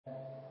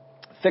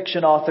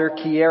Fiction author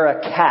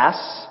Kiera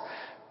Cass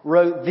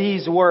wrote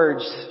these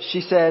words.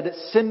 She said,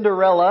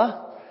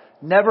 "Cinderella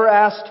never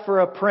asked for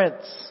a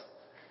prince.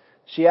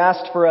 She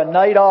asked for a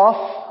night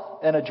off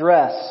and a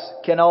dress."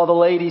 Can all the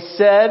ladies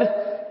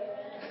said?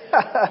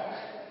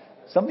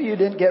 Some of you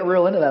didn't get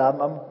real into that.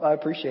 I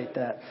appreciate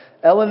that.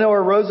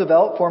 Eleanor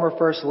Roosevelt, former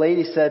First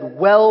Lady, said,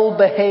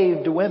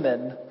 "Well-behaved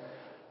women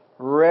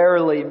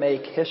rarely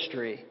make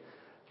history."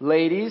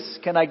 Ladies,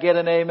 can I get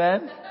an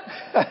amen?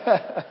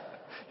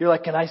 You're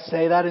like, can I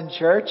say that in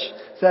church?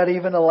 Is that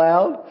even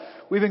allowed?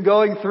 We've been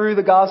going through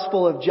the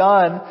Gospel of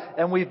John,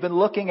 and we've been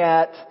looking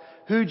at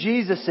who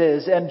Jesus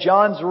is. And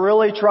John's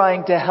really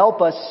trying to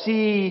help us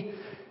see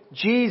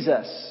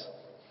Jesus.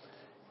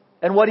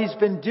 And what he's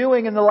been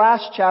doing in the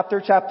last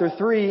chapter, chapter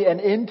 3, and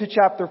into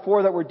chapter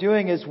 4 that we're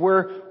doing is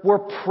we're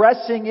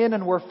pressing in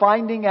and we're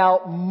finding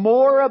out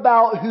more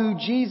about who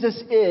Jesus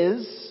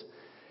is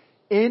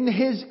in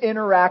his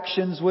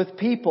interactions with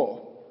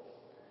people.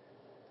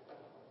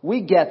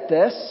 We get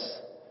this.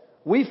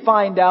 We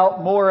find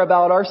out more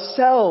about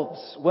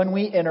ourselves when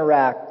we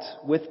interact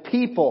with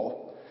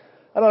people.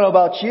 I don't know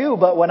about you,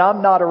 but when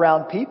I'm not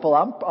around people,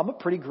 I'm a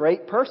pretty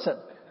great person.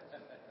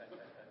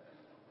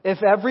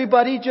 If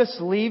everybody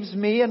just leaves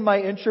me and my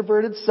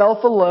introverted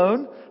self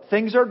alone,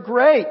 things are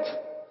great.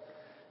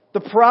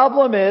 The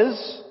problem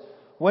is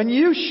when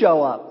you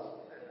show up.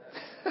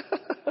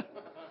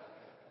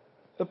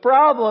 The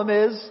problem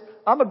is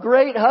I'm a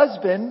great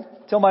husband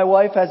till my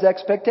wife has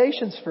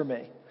expectations for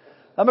me.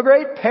 I'm a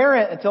great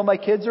parent until my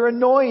kids are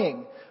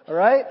annoying. All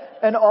right?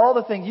 And all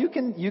the things.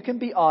 You can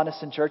be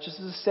honest in church. This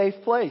is a safe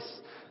place.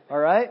 All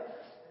right?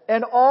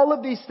 And all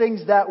of these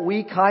things that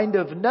we kind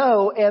of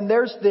know, and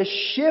there's this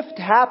shift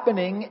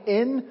happening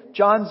in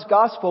John's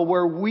Gospel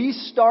where we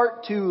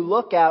start to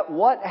look at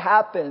what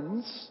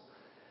happens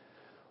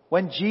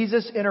when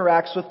Jesus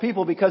interacts with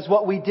people. Because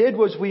what we did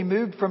was we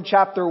moved from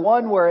chapter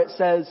 1 where it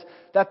says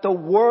that the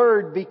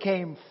Word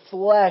became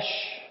flesh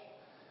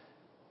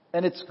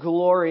and it's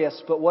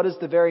glorious. But what does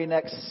the very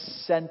next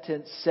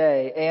sentence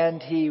say?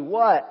 And He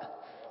what?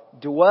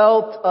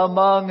 Dwelt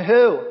among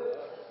who?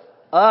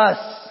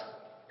 Us.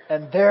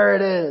 And there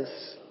it is.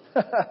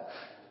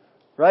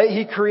 Right?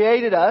 He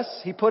created us.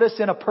 He put us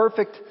in a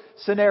perfect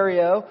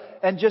scenario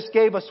and just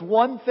gave us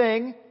one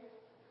thing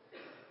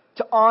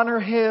to honor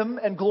Him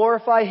and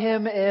glorify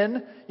Him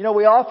in. You know,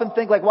 we often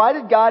think like, why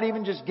did God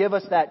even just give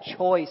us that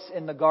choice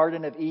in the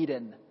Garden of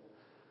Eden?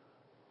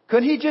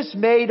 Couldn't He just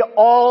made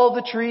all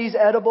the trees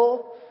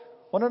edible?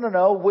 Well,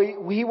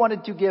 no. He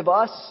wanted to give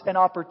us an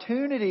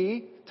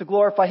opportunity to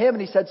glorify Him.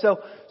 And He said, so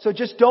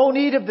just don't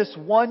eat of this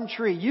one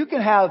tree. You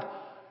can have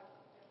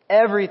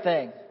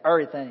everything.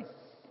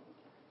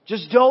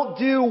 Just don't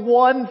do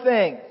one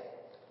thing.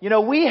 You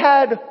know,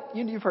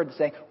 you've heard the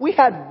saying, we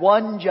had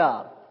one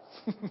job.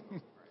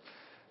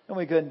 And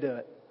we couldn't do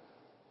it.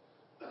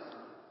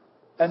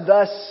 And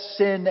thus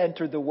sin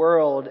entered the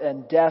world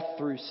and death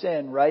through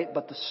sin, right?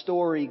 But the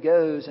story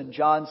goes and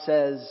John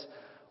says,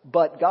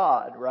 but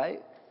God, right?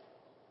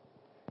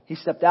 He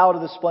stepped out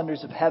of the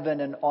splendors of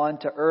heaven and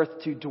onto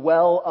earth to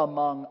dwell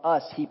among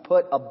us. He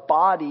put a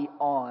body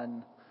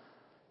on.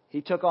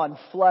 He took on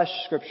flesh,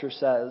 Scripture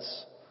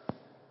says.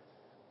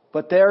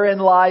 But therein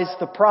lies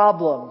the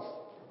problem,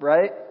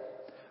 right?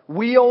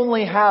 We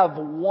only have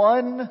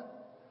one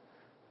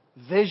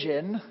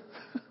vision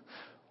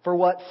for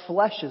what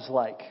flesh is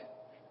like,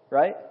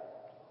 right?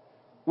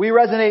 We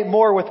resonate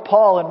more with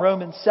Paul in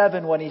Romans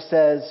 7 when he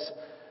says,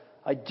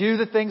 I do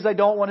the things I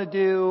don't want to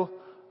do.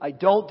 I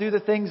don't do the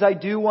things I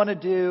do want to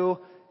do.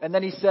 And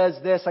then he says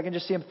this, I can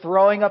just see him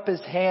throwing up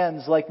his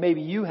hands like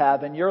maybe you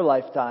have in your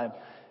lifetime.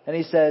 And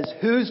he says,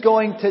 who's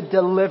going to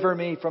deliver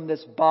me from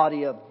this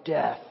body of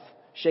death?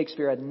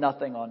 Shakespeare had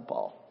nothing on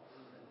Paul.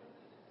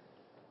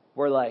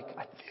 We're like,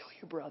 I feel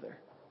you, brother.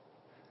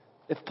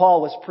 If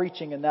Paul was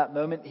preaching in that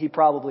moment, he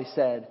probably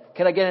said,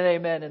 can I get an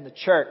amen in the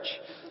church?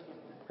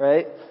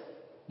 Right?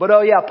 But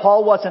oh yeah,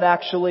 Paul wasn't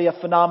actually a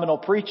phenomenal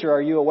preacher.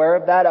 Are you aware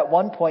of that? At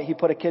one point, he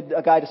put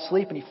a guy to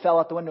sleep and he fell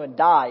out the window and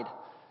died.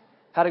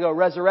 Had to go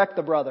resurrect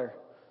the brother.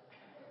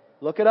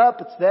 Look it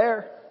up. It's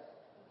there.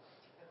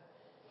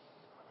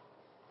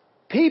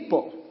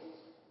 People.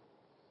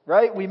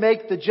 Right? We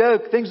make the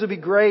joke, things would be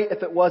great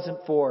if it wasn't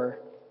for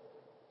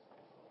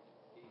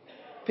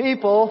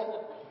people.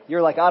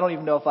 You're like, I don't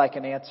even know if I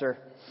can answer.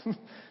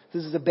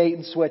 This is a bait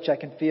and switch. I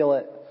can feel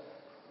it.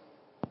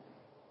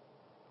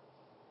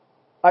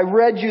 I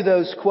read you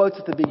those quotes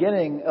at the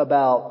beginning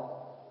about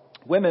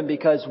women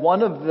because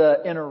one of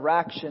the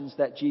interactions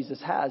that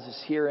Jesus has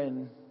is here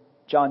in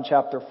John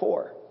chapter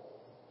 4.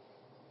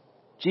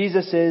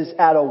 Jesus is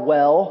at a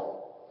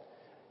well.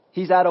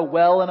 He's at a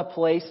well in a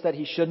place that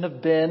he shouldn't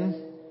have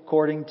been,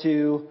 according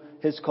to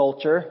his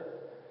culture.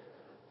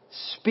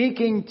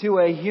 Speaking to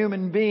a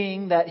human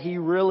being that he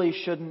really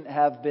shouldn't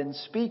have been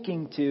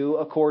speaking to,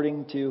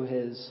 according to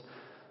his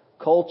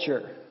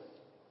culture.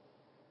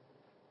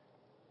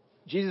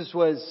 Jesus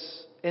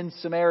was in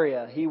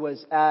Samaria. He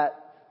was at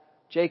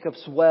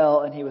Jacob's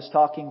well and he was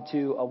talking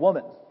to a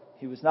woman.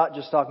 He was not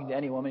just talking to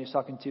any woman, he was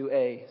talking to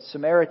a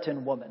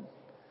Samaritan woman.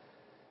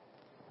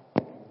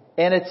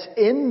 And it's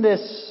in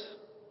this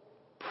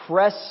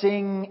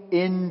pressing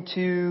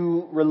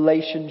into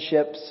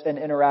relationships and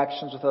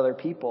interactions with other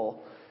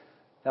people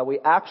that we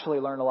actually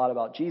learn a lot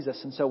about Jesus.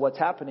 And so what's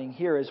happening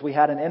here is we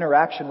had an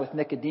interaction with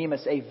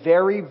Nicodemus, a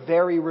very,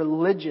 very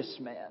religious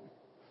man.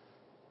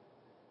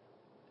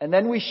 And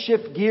then we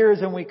shift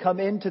gears and we come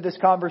into this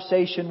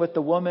conversation with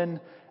the woman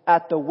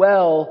at the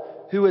well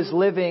who is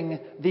living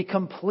the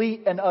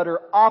complete and utter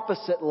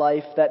opposite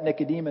life that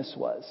Nicodemus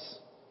was.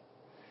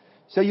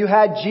 So you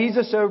had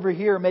Jesus over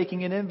here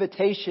making an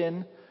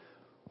invitation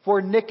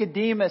for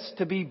Nicodemus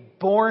to be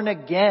born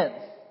again.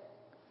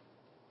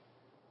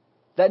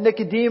 That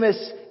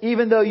Nicodemus,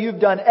 even though you've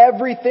done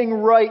everything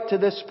right to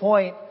this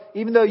point,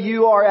 even though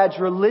you are as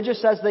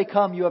religious as they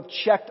come, you have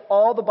checked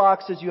all the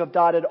boxes, you have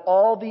dotted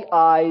all the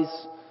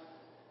I's,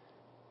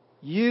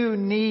 you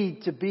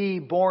need to be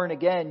born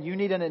again. You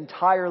need an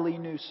entirely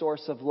new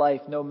source of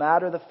life, no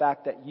matter the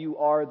fact that you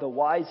are the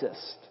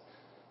wisest.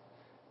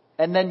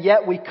 And then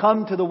yet we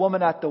come to the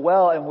woman at the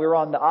well and we're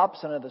on the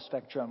opposite of the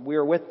spectrum. We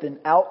are with an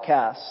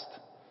outcast,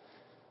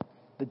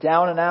 the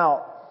down and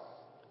out,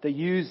 the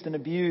used and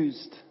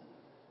abused.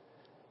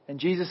 And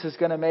Jesus is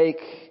going to make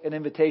an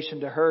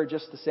invitation to her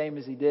just the same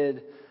as He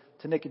did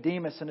to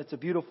Nicodemus. And it's a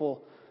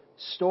beautiful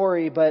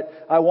story,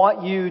 but I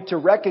want you to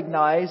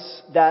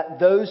recognize that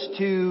those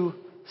two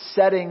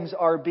settings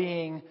are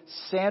being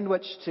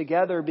sandwiched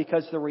together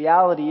because the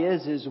reality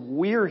is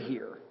we're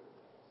here.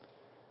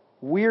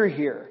 We're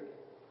here.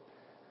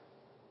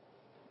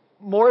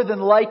 More than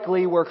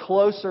likely, we're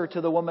closer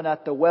to the woman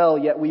at the well,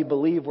 yet we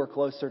believe we're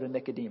closer to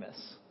Nicodemus.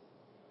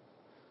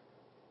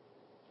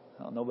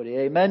 Oh, nobody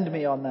amened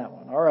me on that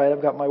one. All right,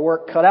 I've got my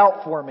work cut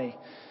out for me.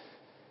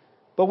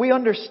 But we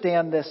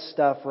understand this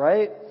stuff,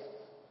 right?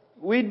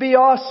 We'd be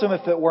awesome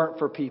if it weren't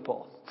for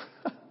people.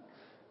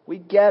 We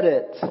get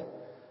it.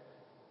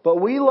 But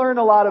we learn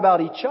a lot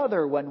about each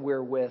other when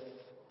we're with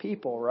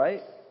people,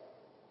 right?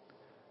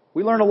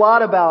 We learn a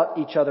lot about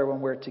each other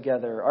when we're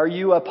together. Are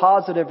you a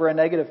positive or a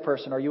negative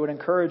person? Are you an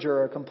encourager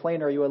or a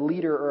complainer? Are you a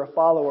leader or a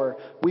follower?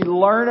 We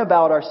learn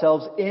about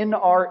ourselves in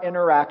our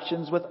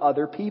interactions with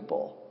other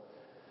people.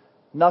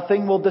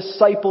 Nothing will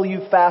disciple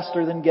you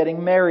faster than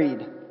getting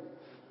married.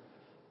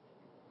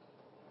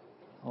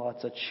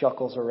 Lots of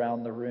chuckles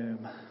around the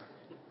room.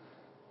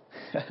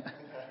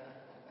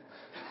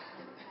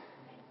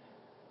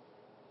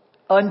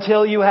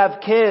 Until you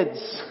have kids.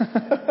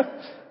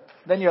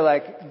 Then you're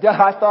like,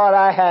 I thought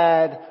I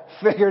had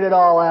figured it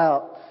all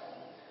out.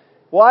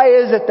 Why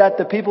is it that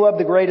the people who have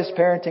the greatest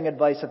parenting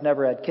advice have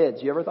never had kids?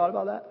 You ever thought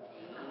about that?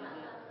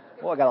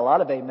 Well, I got a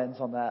lot of amens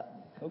on that.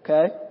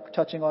 Okay. We're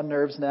touching on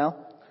nerves now.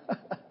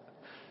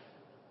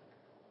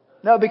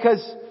 No,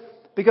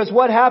 because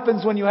what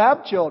happens when you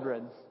have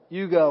children?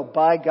 You go,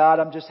 by God,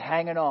 I'm just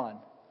hanging on.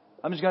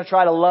 I'm just going to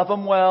try to love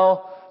them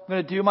well. I'm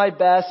going to do my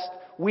best.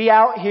 We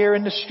out here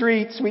in the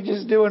streets, we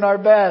just doing our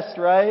best,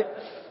 right?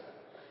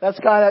 That's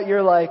kind of,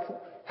 you're like,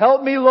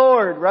 help me,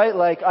 Lord, right?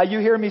 Like you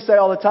hear me say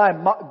all the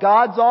time,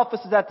 God's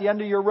office is at the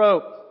end of your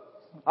rope.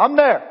 I'm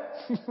there.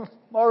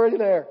 I'm already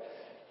there.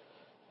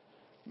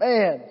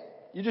 Man,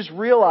 you just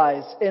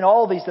realize in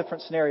all these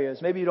different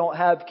scenarios, maybe you don't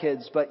have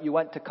kids, but you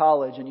went to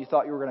college and you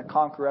thought you were going to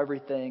conquer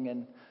everything,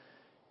 and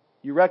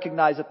you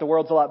recognize that the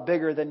world's a lot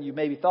bigger than you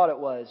maybe thought it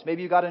was.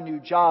 Maybe you got a new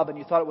job and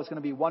you thought it was going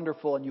to be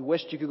wonderful and you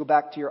wished you could go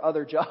back to your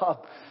other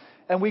job.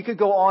 And we could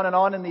go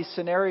on in these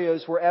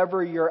scenarios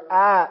wherever you're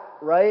at,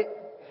 right?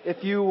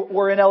 If you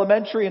were in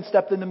elementary and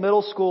stepped into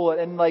middle school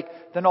and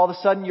then all of a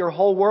sudden your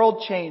whole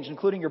world changed,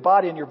 including your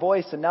body and your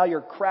voice, and now you're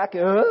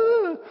cracking,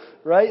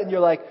 right? And you're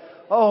like,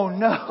 oh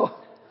no.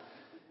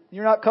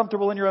 You're not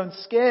comfortable in your own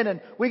skin.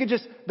 And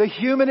the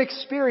human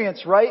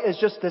experience, right, is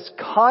just this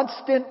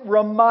constant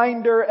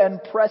reminder and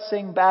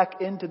pressing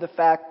back into the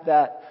fact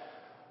that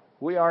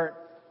we aren't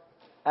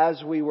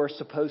as we were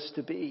supposed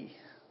to be.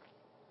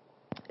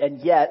 And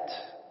yet,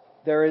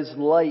 there is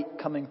light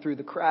coming through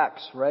the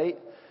cracks, right?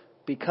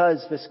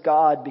 Because this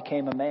God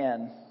became a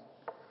man,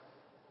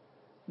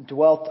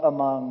 dwelt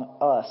among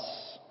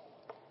us.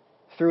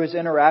 Through His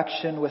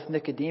interaction with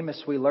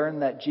Nicodemus, we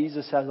learn that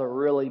Jesus has a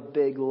really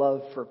big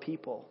love for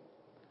people.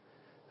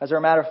 As a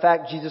matter of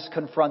fact, Jesus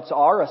confronts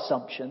our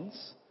assumptions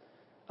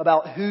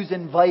about who's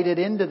invited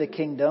into the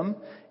kingdom,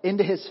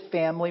 into His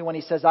family, when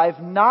He says, I've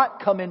not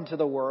come into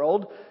the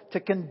world to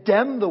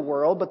condemn the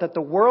world, but that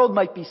the world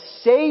might be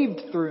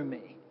saved through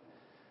me.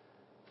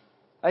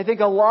 I think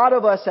a lot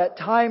of us at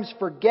times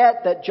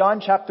forget that John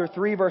chapter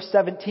 3 verse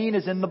 17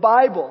 is in the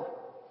Bible.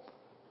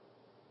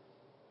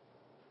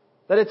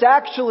 That it's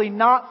actually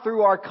not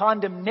through our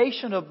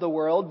condemnation of the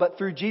world, but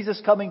through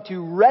Jesus coming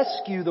to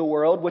rescue the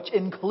world, which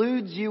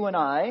includes you and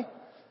I.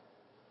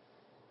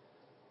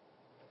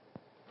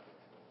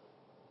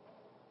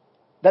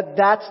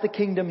 That's the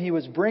kingdom He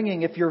was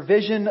bringing. If your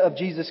vision of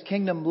Jesus'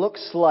 kingdom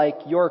looks like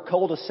your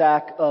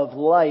cul-de-sac of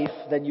life,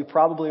 then you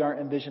probably aren't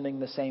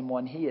envisioning the same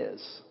one He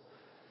is.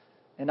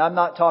 And I'm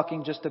not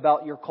talking just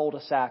about your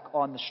cul-de-sac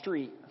on the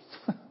street.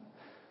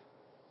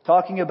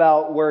 Talking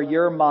about where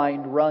your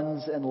mind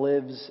runs and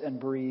lives and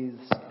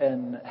breathes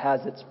and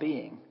has its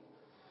being.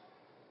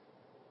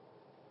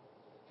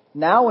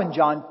 Now in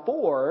John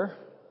 4,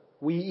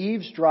 we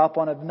eavesdrop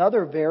on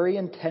another very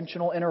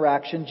intentional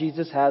interaction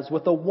Jesus has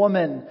with a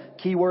woman.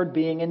 Keyword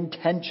being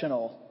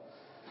intentional.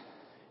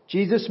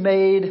 Jesus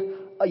made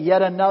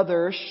yet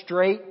another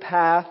straight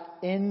path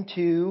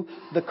into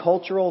the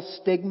cultural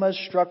stigmas,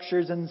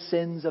 structures, and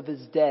sins of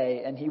his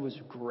day, and he was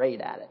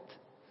great at it.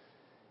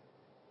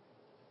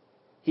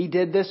 He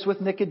did this with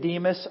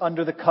Nicodemus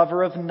under the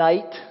cover of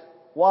night.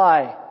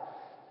 Why?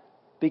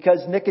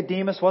 Because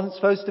Nicodemus wasn't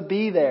supposed to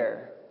be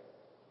there.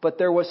 But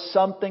there was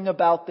something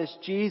about this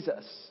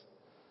Jesus.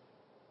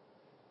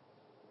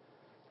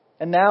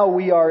 And now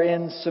we are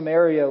in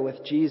Samaria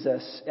with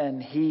Jesus,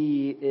 and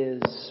he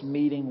is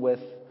meeting with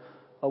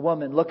a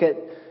woman. Look at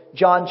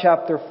John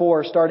chapter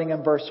 4, starting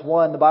in verse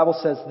 1. The Bible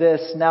says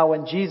this: Now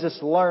when Jesus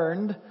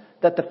learned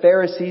that the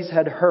Pharisees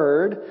had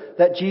heard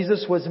that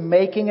Jesus was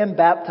making and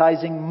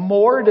baptizing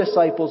more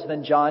disciples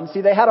than John.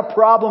 See, they had a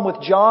problem with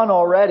John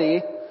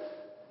already.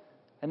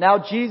 And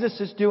now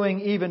Jesus is doing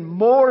even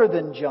more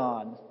than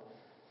John.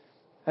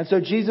 And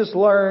so Jesus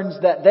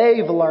learns that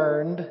they've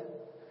learned.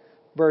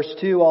 Verse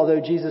 2,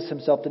 although Jesus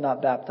himself did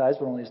not baptize,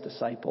 but only his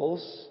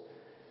disciples,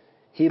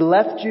 he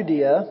left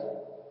Judea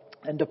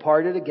and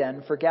departed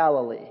again for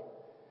Galilee.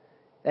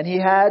 And he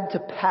had to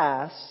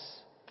pass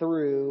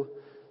through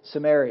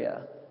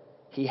Samaria.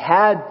 He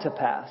had to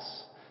pass.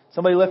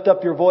 Somebody lift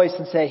up your voice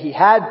and say, he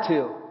had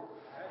to.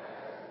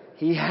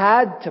 He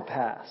had to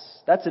pass.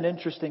 That's an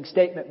interesting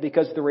statement,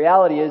 because the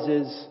reality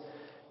is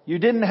you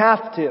didn't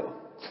have to.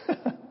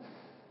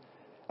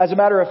 As a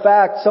matter of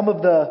fact, some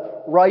of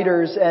the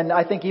writers, and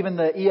I think even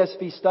the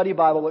ESV Study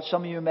Bible, which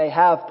some of you may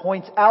have,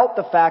 points out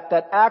the fact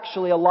that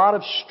actually a lot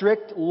of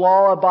strict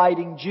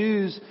law-abiding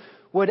Jews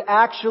would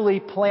actually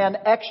plan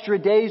extra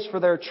days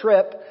for their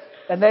trip,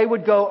 and they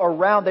would go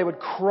around, they would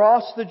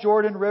cross the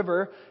Jordan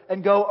River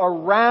and go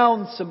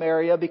around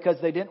Samaria because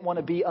they didn't want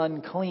to be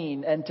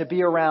unclean. And to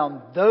be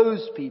around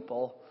those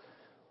people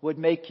would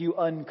make you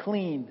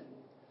unclean.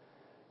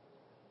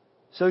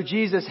 So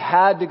Jesus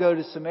had to go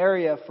to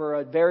Samaria for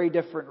a very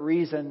different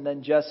reason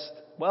than just,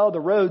 well, the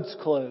road's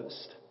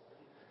closed.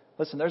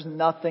 Listen, there's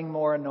nothing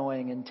more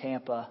annoying in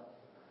Tampa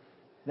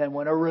than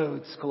when a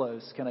road's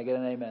closed. Can I get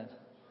an amen?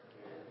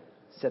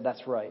 He said,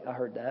 that's right. I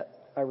heard that.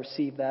 I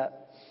received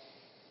that.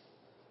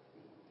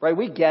 Right?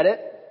 We get it.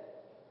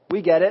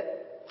 We get it.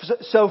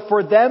 So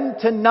for them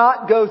to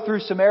not go through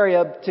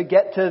Samaria to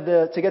get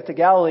to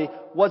Galilee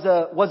was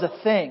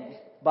a thing,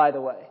 by the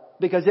way.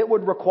 Because it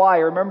would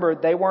require, remember,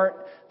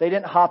 they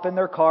didn't hop in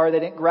their car, they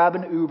didn't grab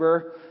an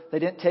Uber, they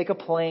didn't take a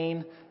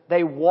plane,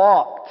 they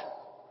walked,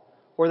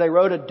 or they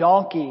rode a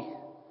donkey,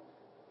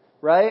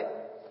 right?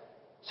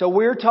 So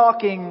we're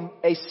talking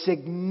a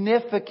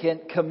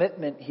significant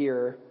commitment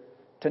here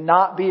to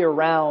not be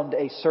around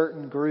a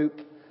certain group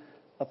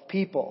of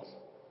people.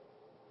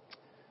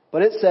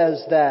 But it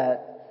says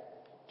that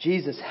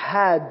Jesus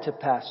had to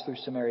pass through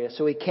Samaria.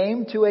 So he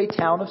came to a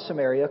town of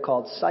Samaria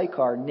called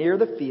Sychar, near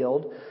the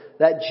field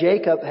that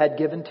Jacob had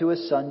given to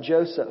his son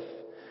Joseph.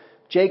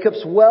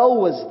 Jacob's well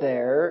was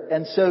there,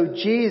 and so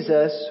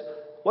Jesus,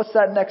 what's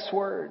that next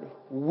word?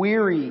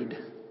 Wearied.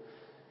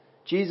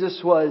 Jesus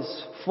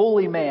was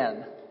fully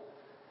man.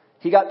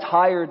 He got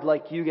tired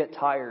like you get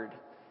tired.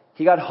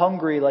 He got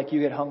hungry like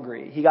you get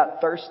hungry. He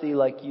got thirsty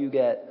like you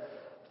get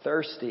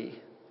thirsty.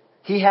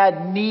 He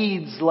had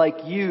needs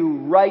like you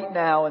right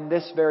now in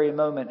this very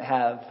moment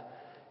have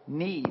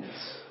needs.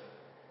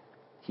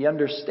 He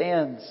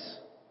understands.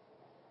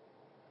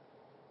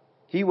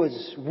 He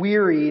was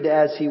wearied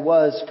as he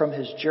was from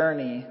his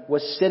journey,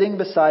 was sitting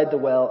beside the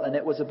well, and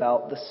it was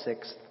about the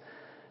 6th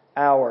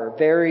hour.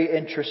 Very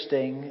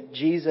interesting.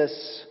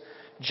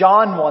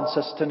 John wants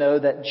us to know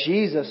that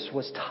Jesus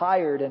was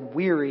tired and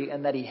weary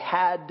and that he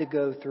had to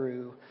go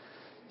through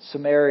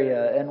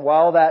Samaria. And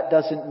while that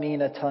doesn't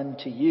mean a ton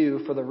to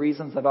you, for the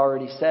reasons I've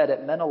already said,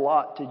 it meant a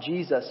lot to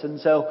Jesus. And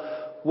so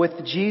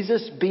with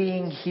Jesus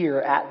being here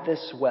at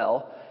this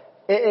well,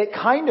 it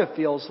kind of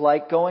feels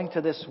like going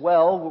to this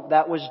well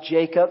that was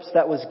Jacob's,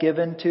 that was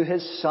given to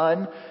his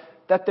son,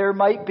 that there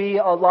might be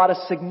a lot of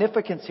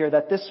significance here,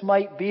 that this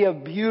might be a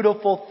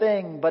beautiful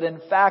thing, but in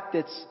fact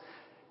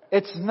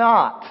it's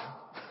not.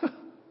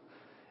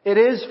 It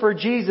is for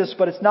Jesus,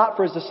 but it's not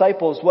for his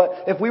disciples.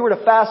 If we were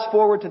to fast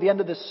forward to the end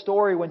of this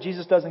story when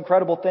Jesus does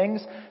incredible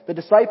things, the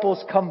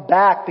disciples come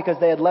back because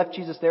they had left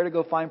Jesus there to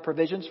go find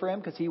provisions for him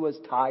because he was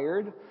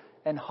tired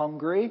and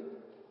hungry.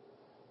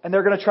 And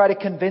they're going to try to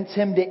convince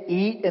him to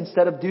eat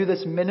instead of do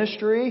this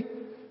ministry.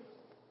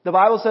 The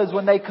Bible says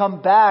when they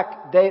come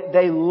back,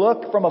 they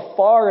look from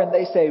afar and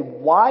they say,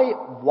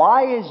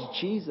 why is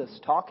Jesus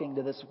talking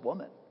to this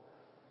woman?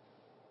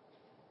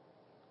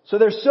 So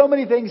there's so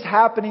many things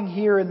happening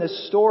here in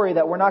this story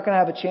that we're not going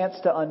to have a chance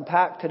to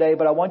unpack today,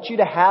 but I want you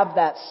to have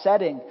that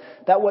setting,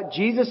 that what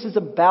Jesus is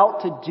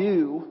about to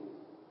do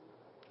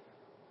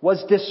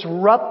was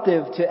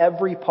disruptive to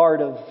every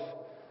part of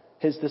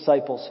his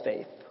disciples'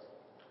 faith.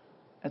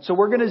 And so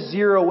we're going to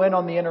zero in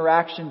on the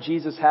interaction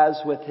Jesus has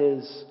with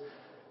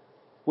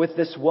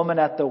this woman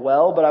at the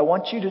well, but I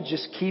want you to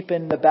just keep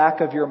in the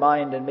back of your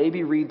mind and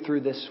maybe read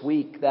through this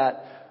week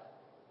that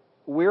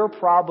we're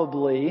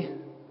probably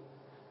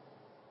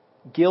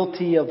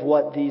guilty of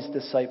what these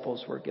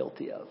disciples were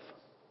guilty of.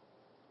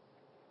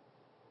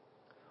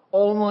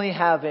 Only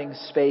having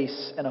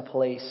space and a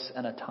place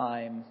and a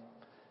time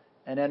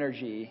and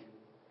energy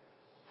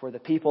for the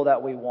people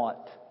that we want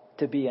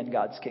to be in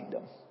God's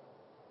kingdom.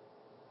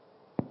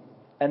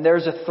 And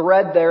there's a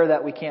thread there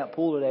that we can't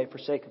pull today for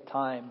sake of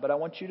time, but I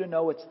want you to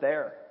know it's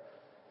there.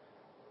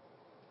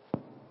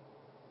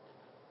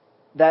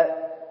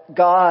 That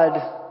God,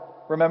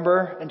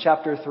 remember in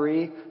chapter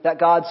 3, that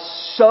God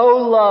so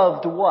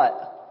loved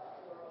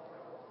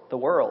what? The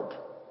world.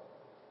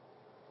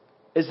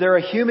 Is there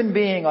a human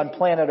being on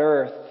planet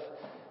Earth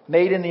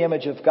made in the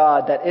image of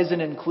God that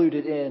isn't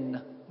included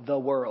in the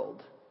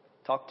world?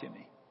 Talk to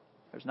me.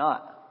 There's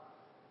not.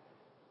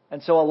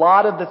 And so a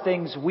lot of the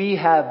things we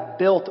have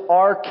built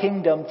our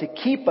kingdom to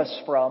keep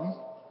us from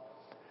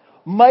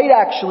might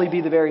actually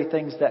be the very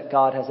things that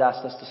God has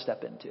asked us to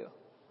step into.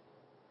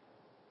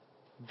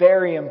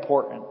 Very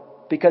important.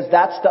 Because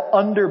that's the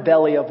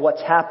underbelly of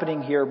what's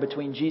happening here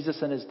between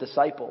Jesus and His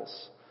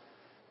disciples.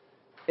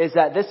 Is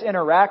that this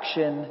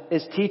interaction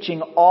is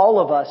teaching all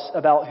of us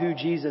about who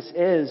Jesus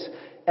is.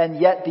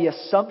 And yet the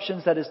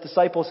assumptions that His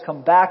disciples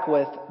come back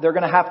with, they're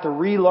going to have to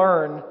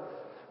relearn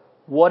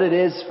what it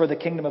is for the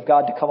kingdom of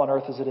God to come on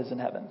earth as it is in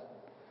heaven.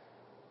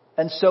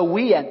 And so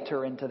we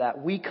enter into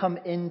that. We come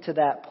into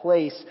that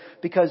place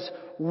because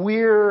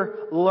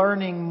we're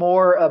learning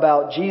more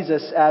about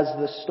Jesus as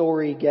the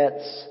story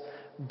gets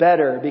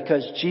better,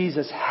 because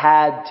Jesus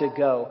had to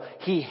go.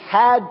 He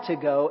had to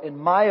go, in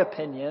my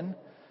opinion,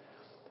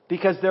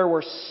 because there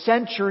were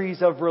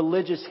centuries of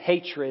religious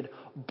hatred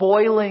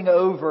boiling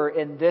over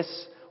in this,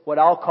 what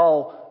I'll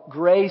call,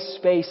 gray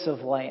space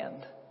of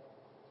land.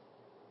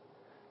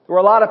 There were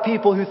a lot of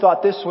people who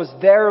thought this was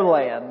their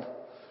land.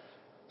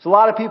 There's a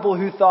lot of people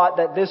who thought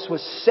that this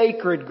was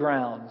sacred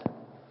ground.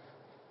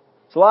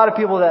 There's a lot of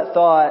people that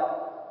thought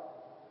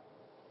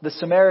the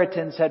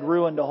Samaritans had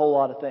ruined a whole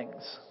lot of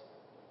things.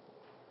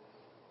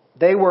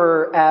 They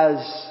were,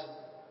 as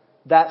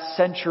that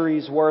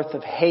century's worth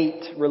of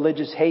hate,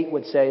 religious hate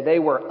would say, they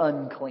were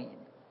unclean.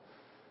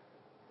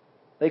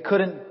 They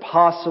couldn't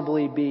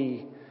possibly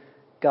be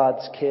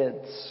God's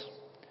kids.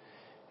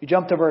 You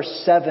jump to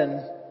verse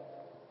 7,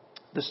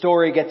 the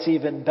story gets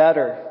even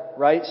better,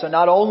 right? So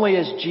not only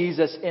is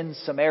Jesus in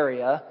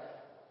Samaria,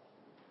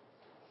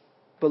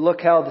 but look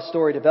how the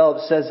story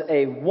develops. It says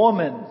a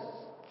woman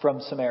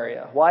from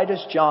Samaria. Why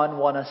does John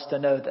want us to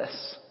know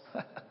this?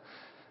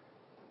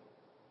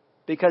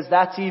 Because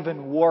that's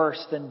even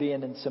worse than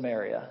being in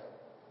Samaria.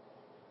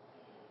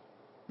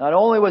 Not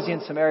only was he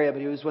in Samaria,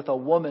 but he was with a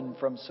woman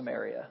from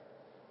Samaria.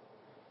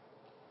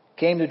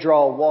 Came to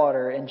draw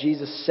water, and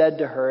Jesus said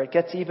to her, it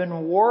gets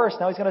even worse.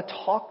 Now he's going to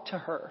talk to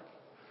her.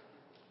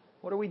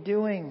 What are we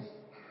doing?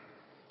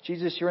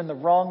 Jesus, you're in the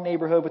wrong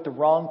neighborhood with the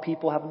wrong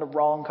people having the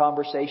wrong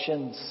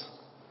conversations.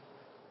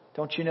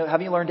 Don't you know?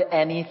 Haven't you learned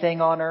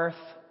anything on earth?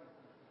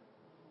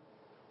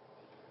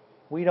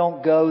 We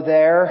don't go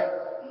there.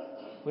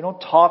 We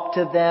don't talk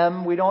to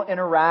them. We don't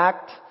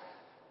interact.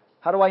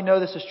 How do I know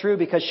this is true?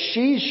 Because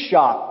she's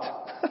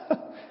shocked.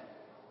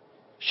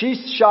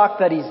 She's shocked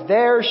that he's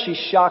there. She's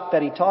shocked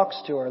that he talks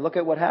to her. Look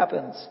at what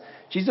happens.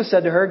 Jesus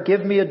said to her, give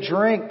me a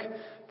drink.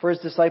 For his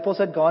disciples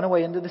had gone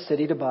away into the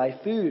city to buy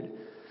food.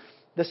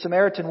 The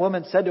Samaritan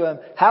woman said to him,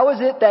 how is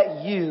it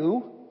that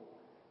you,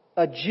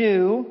 a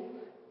Jew,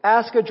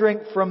 ask a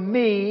drink from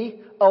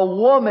me, a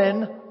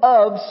woman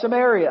of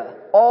Samaria?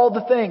 All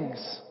the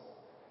things.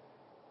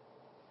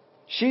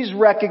 She's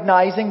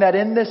recognizing that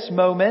in this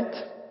moment,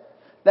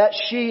 that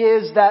she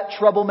is that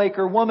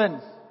troublemaker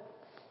woman.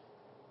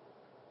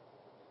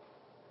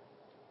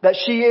 That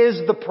she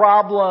is the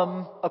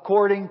problem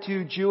according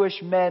to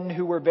Jewish men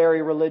who were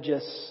very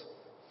religious.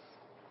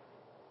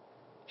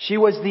 She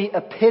was the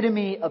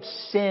epitome of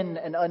sin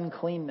and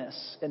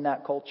uncleanness in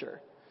that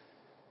culture.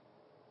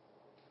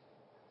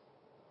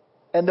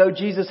 And though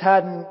Jesus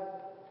hadn't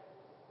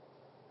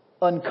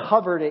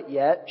uncovered it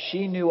yet,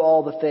 she knew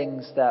all the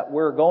things that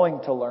we're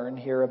going to learn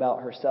here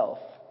about herself.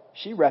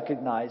 She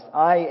recognized,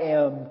 I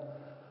am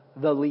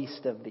the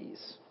least of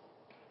these.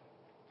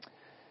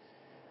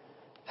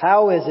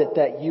 How is it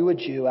that you, a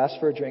Jew, ask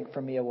for a drink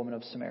from me, a woman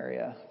of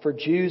Samaria? For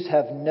Jews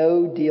have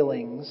no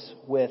dealings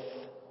with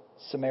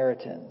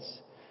Samaritans.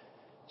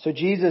 So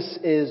Jesus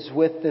is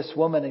with this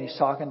woman and he's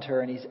talking to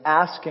her and he's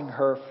asking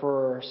her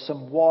for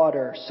some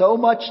water. So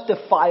much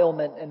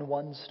defilement in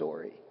one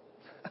story.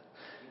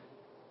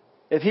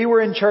 If he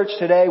were in church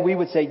today, we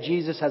would say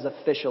Jesus has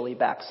officially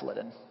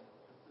backslidden.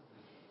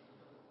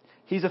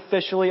 He's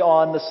officially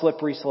on the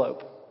slippery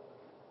slope.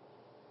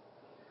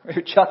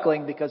 We're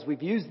chuckling because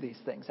we've used these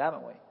things,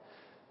 haven't we?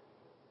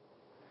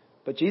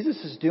 But Jesus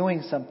is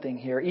doing something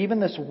here. Even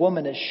this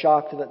woman is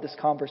shocked that this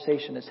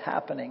conversation is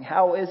happening.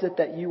 How is it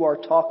that you are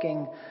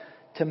talking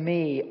to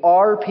me?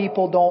 Our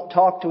people don't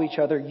talk to each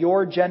other.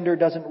 Your gender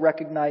doesn't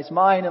recognize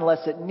mine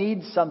unless it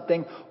needs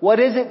something. What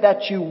is it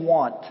that you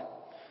want?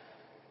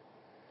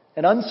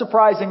 And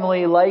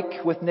unsurprisingly,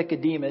 like with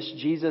Nicodemus,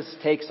 Jesus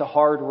takes a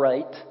hard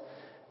right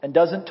and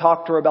doesn't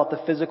talk to her about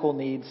the physical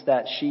needs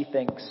that she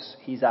thinks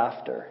he's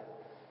after.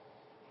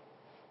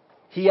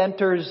 He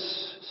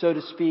enters, so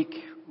to speak,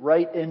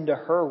 right into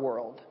her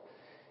world.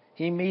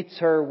 He meets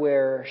her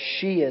where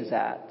she is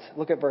at.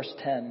 Look at verse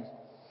 10.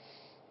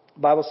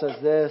 The Bible says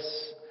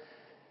this.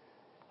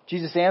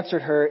 Jesus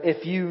answered her,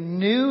 "If you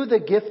knew the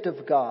gift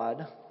of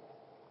God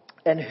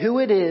and who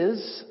it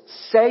is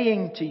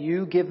saying to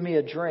you, 'Give me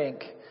a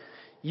drink,'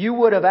 you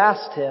would have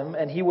asked him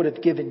and he would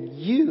have given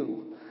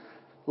you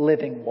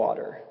living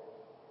water."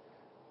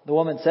 The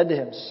woman said to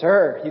him,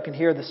 "Sir," you can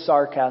hear the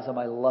sarcasm.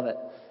 I love it.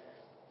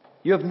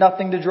 "You have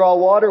nothing to draw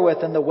water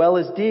with and the well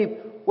is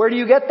deep. Where do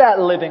you get that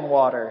living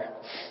water?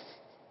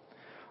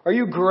 Are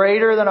you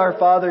greater than our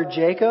father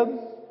Jacob?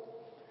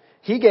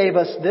 He gave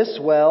us this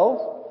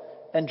well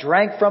and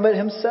drank from it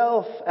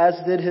himself, as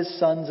did his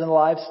sons and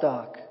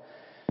livestock."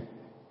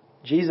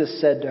 Jesus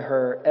said to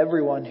her,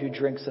 "Everyone who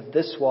drinks of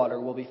this water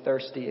will be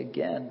thirsty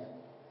again.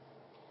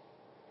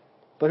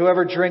 But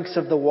whoever drinks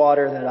of the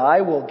water that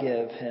I will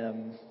give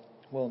him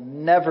will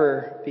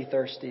never be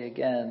thirsty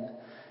again.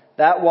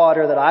 That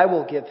water that I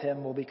will give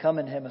him will become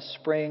in him a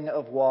spring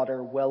of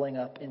water welling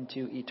up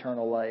into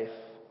eternal life."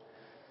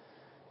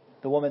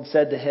 The woman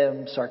said to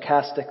him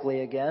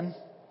sarcastically again,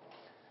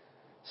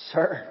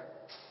 "Sir,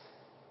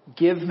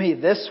 give me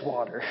this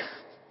water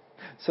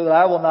so that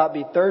I will not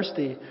be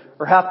thirsty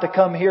or have to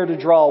come here to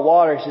draw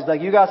water." She's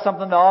like, "You got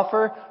something to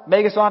offer?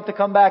 Make us don't have to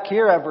come back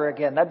here ever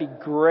again. That'd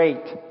be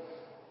great."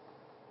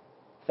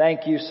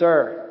 "Thank you,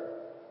 sir."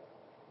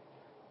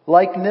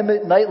 Like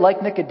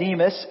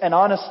Nicodemus, and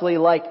honestly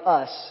like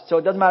us. So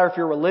it doesn't matter if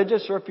you're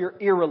religious or if you're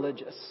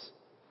irreligious.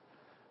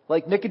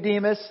 Like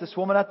Nicodemus, this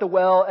woman at the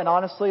well, and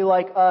honestly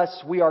like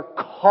us, we are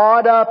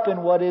caught up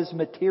in what is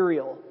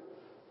material.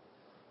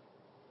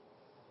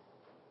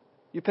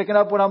 You picking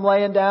up what I'm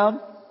laying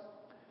down?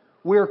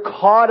 We're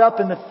caught up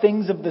in the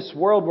things of this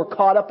world. We're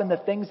caught up in the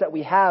things that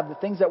we have, the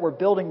things that we're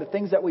building, the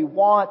things that we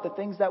want, the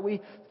things that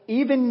we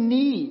even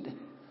need.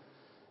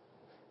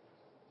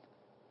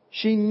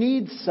 She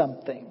needs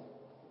something,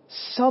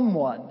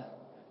 someone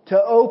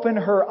to open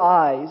her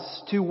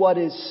eyes to what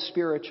is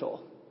spiritual.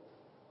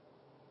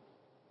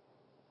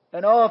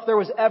 And if there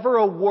was ever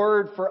a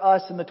word for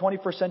us in the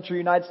 21st century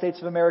United States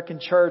of American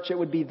church, it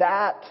would be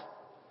that.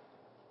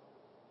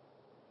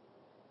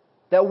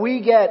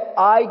 That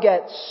I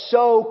get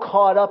so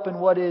caught up in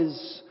what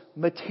is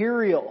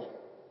material.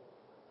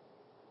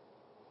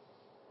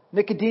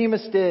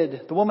 Nicodemus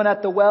did. The woman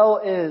at the well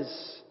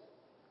is.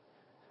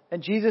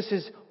 And Jesus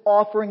is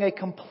offering a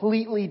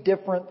completely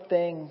different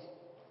thing.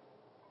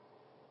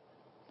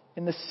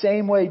 In the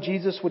same way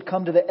Jesus would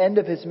come to the end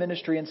of his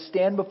ministry and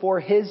stand before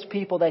his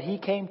people that he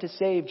came to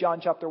save, John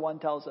chapter 1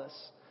 tells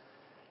us.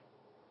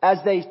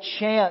 As they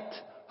chant,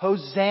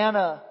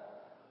 "Hosanna,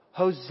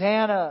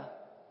 Hosanna,"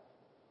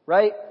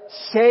 right?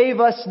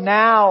 "Save us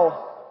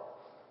now.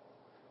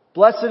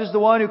 Blessed is the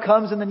one who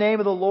comes in the name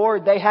of the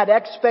Lord." They had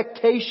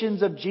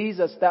expectations of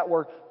Jesus that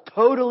were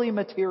totally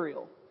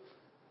material.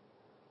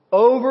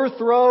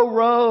 Overthrow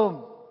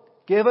Rome.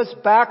 Give us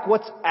back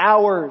what's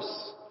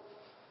ours.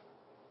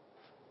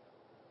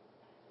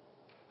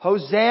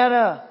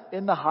 Hosanna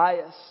in the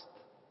highest.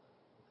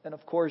 And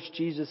of course,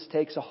 Jesus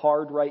takes a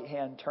hard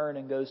right-hand turn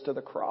and goes to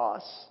the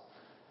cross.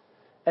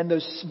 And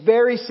those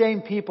very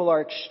same people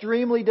are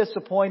extremely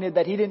disappointed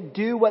that he didn't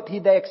do what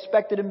they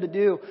expected him to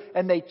do.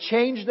 And they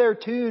changed their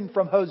tune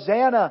from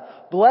 "Hosanna,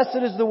 blessed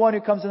is the one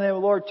who comes in the name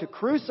of the Lord," to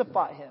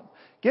 "Crucify him.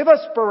 Give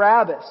us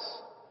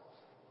Barabbas."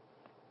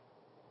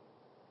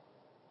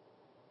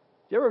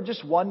 You ever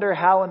just wonder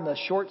how in the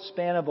short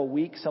span of a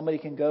week somebody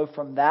can go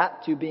from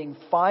that to being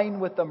fine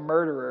with a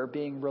murderer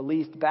being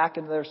released back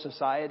into their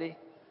society?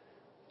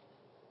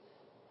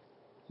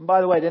 And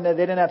by the way, they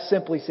didn't have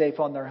Simply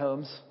Safe on their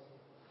homes.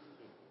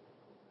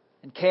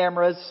 And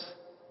cameras.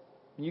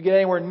 When you get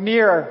anywhere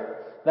near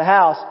the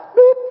house,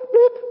 beep,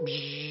 beep,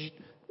 bzz,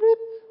 beep,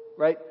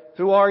 right?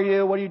 "Who are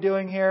you? What are you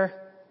doing here?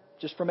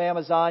 Just from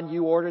Amazon.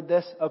 You ordered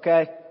this?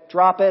 Okay.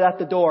 Drop it at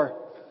the door.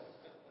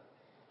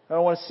 I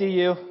don't want to see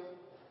you.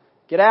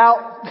 Get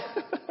out."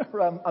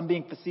 I'm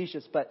being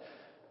facetious, but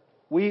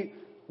we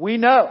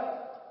know,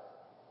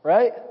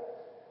 right?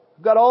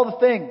 We've got all the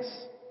things.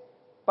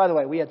 By the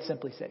way, we had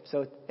Simply Safe,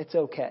 so it's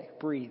okay.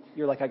 Breathe.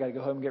 You're like, "I got to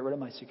go home and get rid of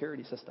my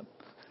security system."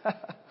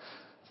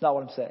 That's not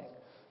what I'm saying.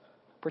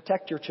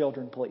 Protect your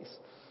children, please.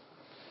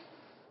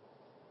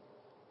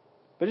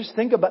 But just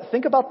think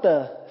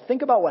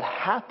about what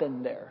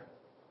happened there.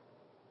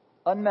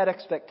 Unmet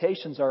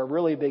expectations are a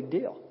really big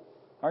deal,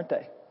 aren't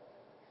they?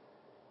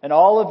 And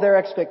all of their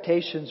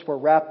expectations were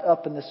wrapped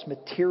up in this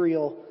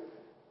material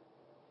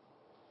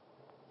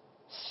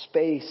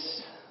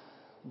space.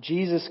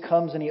 Jesus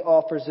comes and he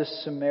offers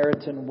this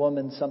Samaritan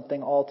woman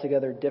something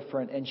altogether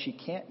different, and she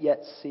can't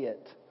yet see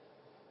it.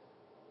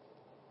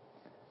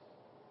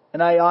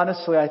 And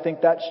I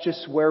think that's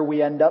just where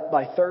we end up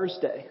by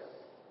Thursday.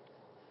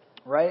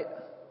 Right?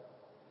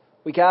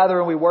 We gather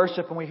and we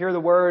worship and we hear the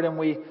word and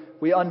we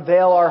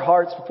unveil our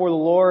hearts before the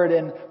Lord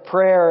in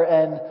prayer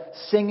and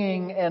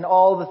singing and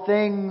all the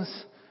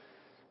things.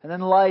 And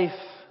then life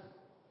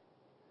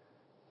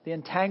The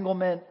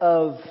entanglement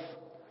of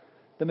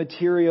the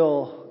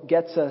material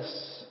gets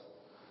us.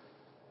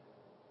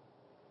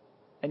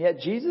 And yet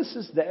Jesus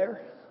is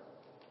there.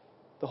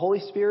 The Holy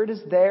Spirit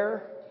is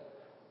there.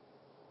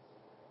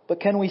 But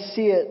can we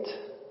see it?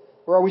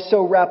 Or are we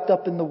so wrapped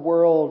up in the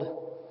world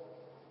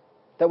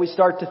that we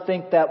start to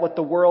think that what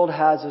the world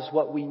has is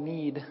what we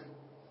need?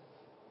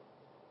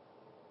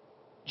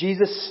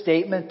 Jesus'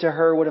 statement to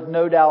her would have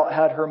no doubt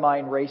had her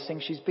mind racing.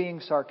 She's being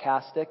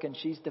sarcastic and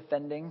she's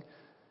defending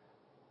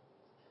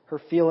her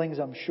feelings,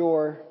 I'm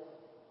sure.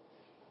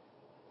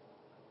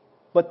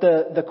 But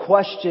the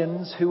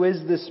questions, who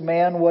is this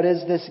man? What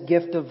is this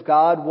gift of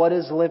God? What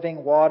is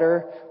living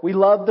water? We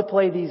love to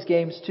play these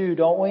games too,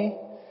 don't we?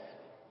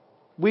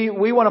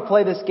 We want to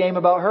play this game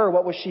about her.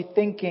 What was she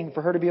thinking?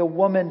 For her to be a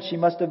woman, she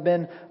must have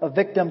been a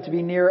victim. To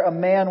be near a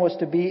man was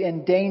to be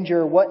in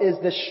danger. What is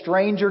this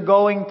stranger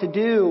going to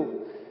do?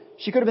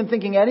 She could have been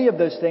thinking any of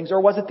those things. Or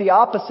was it the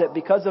opposite?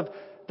 Because of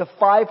the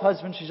 5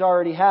 husbands she's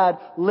already had,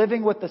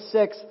 living with the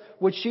 6th,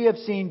 would she have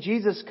seen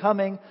Jesus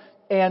coming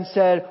and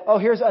said, oh,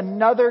 here's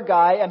another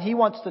guy and he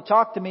wants to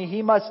talk to me.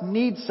 He must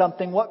need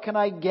something. What can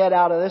I get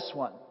out of this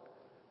one?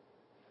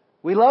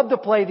 We love to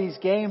play these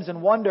games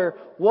and wonder,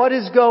 what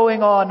is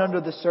going on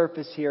under the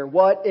surface here?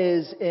 What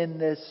is in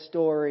this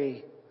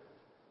story?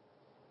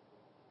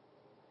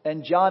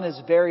 And John is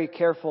very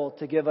careful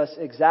to give us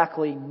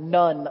exactly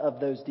none of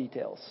those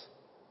details.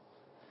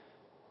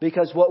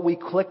 Because what we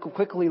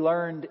quickly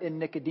learned in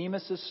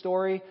Nicodemus'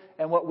 story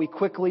and what we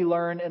quickly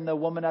learn in the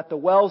woman at the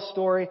well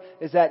story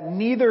is that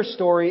neither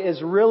story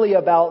is really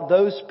about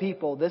those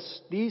people.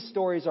 These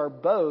stories are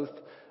both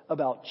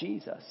about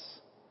Jesus.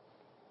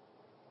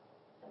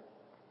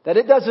 That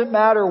it doesn't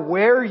matter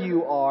where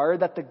you are,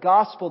 that the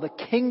gospel, the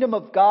kingdom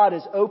of God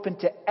is open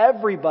to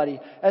everybody.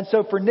 And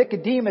so for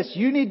Nicodemus,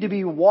 you need to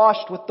be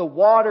washed with the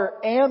water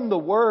and the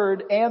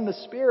word and the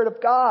Spirit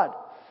of God.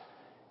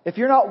 If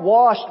you're not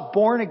washed,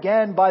 born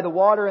again by the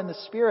water and the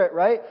Spirit,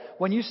 right?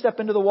 When you step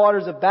into the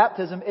waters of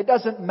baptism, it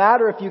doesn't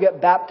matter if you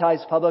get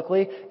baptized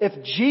publicly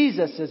if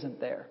Jesus isn't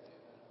there.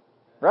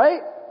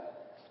 Right?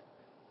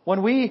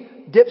 When we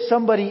dip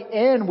somebody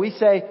in, we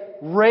say,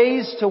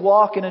 raised to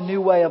walk in a new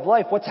way of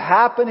life. What's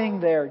happening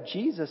there?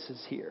 Jesus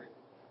is here.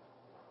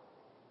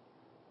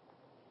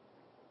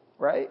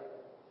 Right?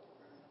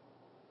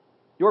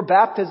 Your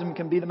baptism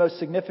can be the most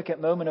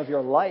significant moment of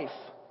your life.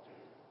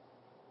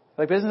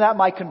 Like, isn't that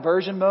my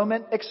conversion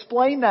moment?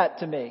 Explain that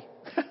to me.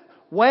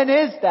 When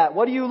is that?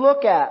 What do you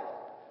look at?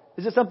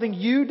 Is it something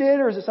you did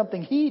or is it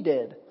something He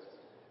did?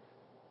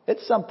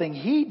 It's something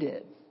He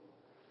did.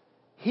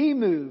 He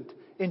moved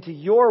into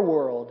your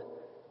world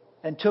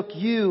and took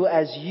you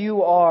as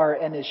you are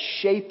and is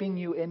shaping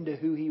you into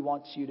who He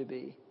wants you to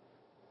be.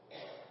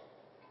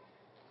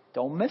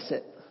 Don't miss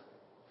it.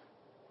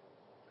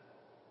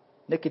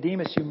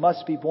 Nicodemus, you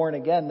must be born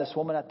again. This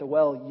woman at the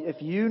well,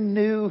 if you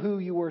knew who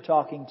you were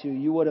talking to,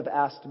 you would have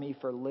asked me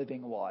for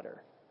living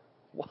water.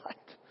 What?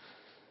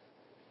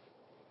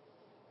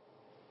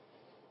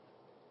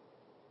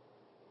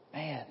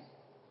 Man.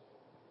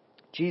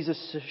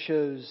 Jesus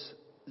shows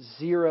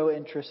zero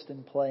interest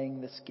in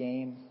playing this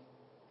game.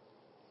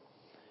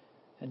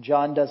 And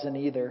John doesn't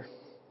either.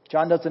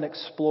 John doesn't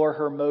explore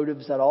her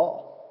motives at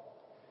all.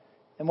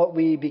 And what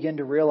we begin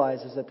to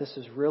realize is that this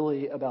is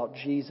really about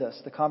Jesus.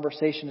 The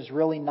conversation is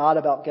really not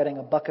about getting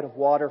a bucket of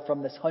water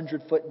from this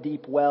 100-foot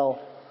deep well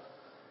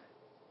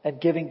and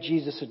giving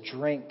Jesus a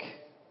drink.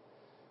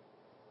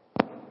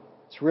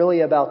 It's really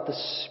about the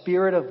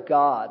Spirit of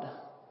God.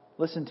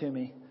 Listen to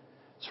me.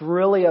 It's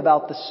really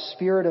about the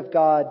Spirit of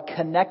God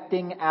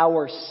connecting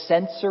our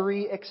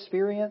sensory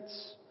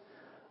experience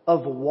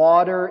of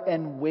water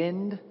and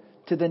wind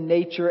to the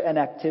nature and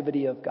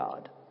activity of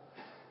God.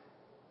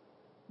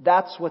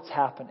 That's what's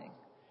happening.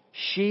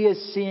 She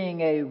is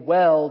seeing a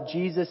well.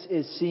 Jesus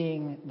is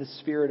seeing the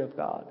Spirit of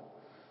God.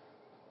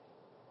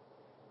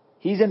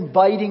 He's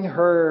inviting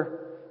her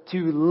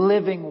to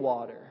living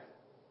water.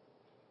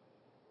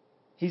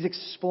 He's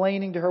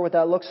explaining to her what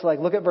that looks like.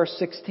 Look at verse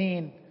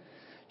 16.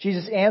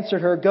 Jesus answered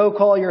her, "Go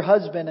call your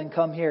husband and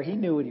come here." He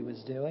knew what he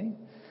was doing.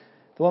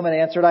 The woman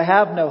answered, "I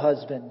have no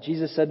husband."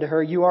 Jesus said to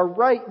her, "You are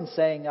right in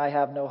saying I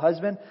have no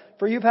husband,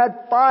 for you've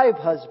had 5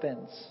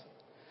 husbands.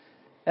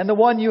 And the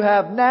one you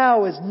have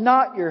now is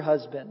not your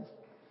husband.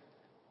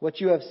 What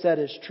you have said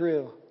is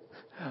true."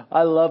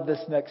 I love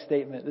this next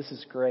statement. This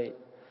is great.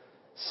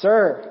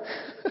 "Sir,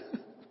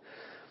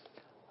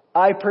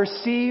 I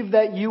perceive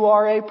that you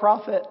are a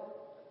prophet."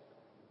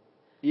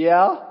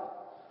 Yeah?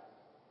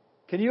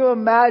 Can you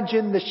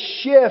imagine the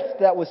shift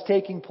that was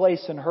taking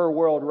place in her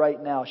world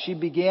right now? She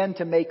began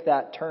to make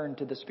that turn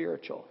to the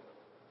spiritual.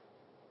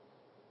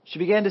 She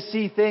began to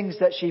see things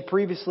that she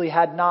previously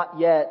had not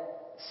yet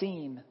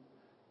seen.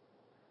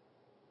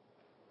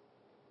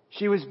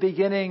 She was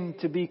beginning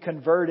to be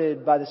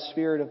converted by the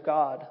Spirit of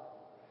God.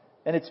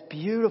 And it's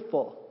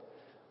beautiful.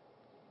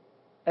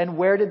 And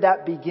where did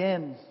that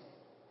begin?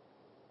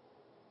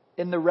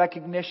 In the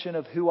recognition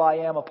of who I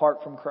am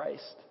apart from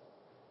Christ.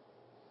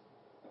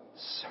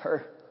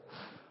 "Sir,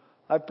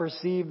 I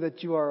perceive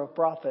that you are a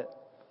prophet."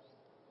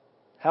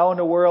 How in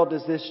the world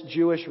does this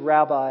Jewish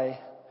rabbi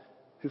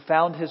who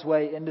found his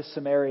way into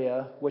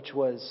Samaria, which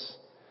was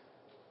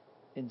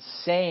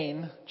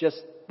insane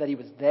just that he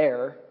was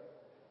there,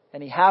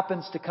 and he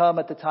happens to come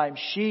at the time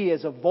she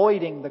is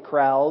avoiding the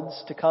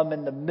crowds to come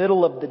in the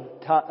middle of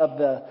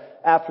the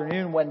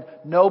afternoon when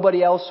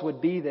nobody else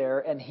would be there,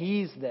 and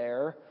he's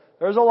there.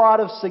 There's a lot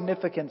of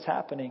significance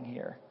happening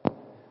here.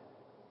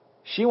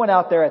 She went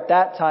out there at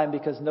that time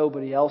because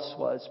nobody else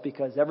was,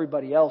 because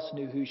everybody else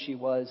knew who she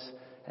was.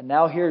 And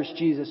now here's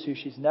Jesus, who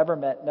she's never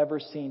met,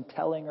 never seen,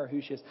 telling her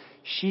who she is.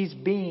 She's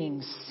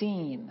being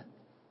seen.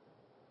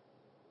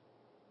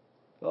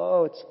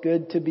 Oh, it's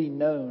good to be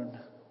known.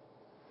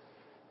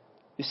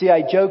 You see,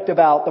 I joked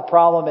about the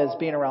problem is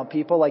being around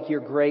people, like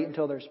you're great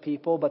until there's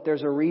people, but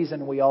there's a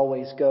reason we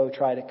always go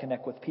try to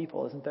connect with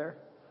people, isn't there?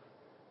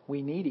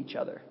 We need each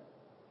other.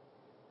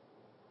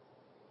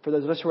 For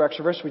those of us who are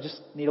extroverts, we just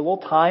need a little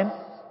time.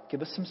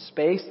 Give us some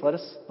space. Let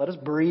us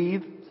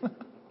breathe.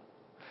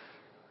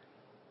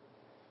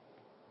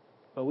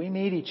 But we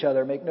need each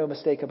other, make no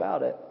mistake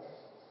about it.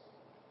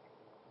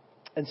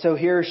 And so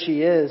here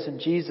she is, and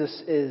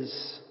Jesus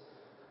is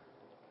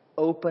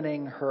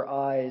opening her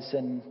eyes,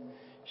 and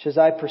she says,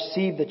 I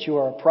perceive that you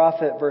are a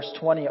prophet. Verse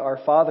 20, our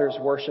fathers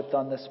worshipped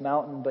on this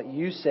mountain, but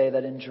you say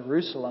that in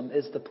Jerusalem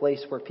is the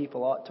place where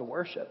people ought to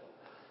worship.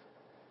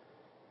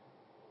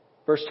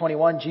 Verse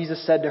 21,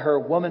 Jesus said to her,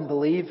 Woman,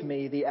 believe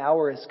me, the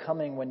hour is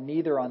coming when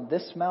neither on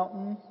this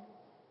mountain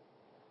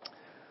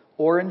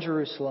or in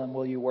Jerusalem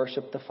will you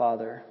worship the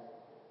Father.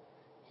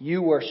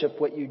 You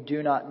worship what you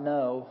do not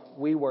know.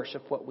 We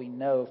worship what we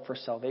know, for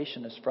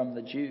salvation is from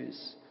the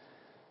Jews.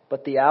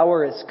 But the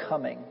hour is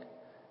coming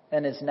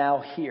and is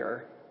now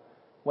here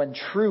when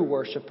true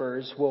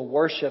worshipers will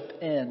worship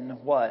in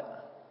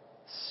what?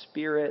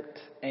 Spirit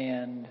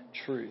and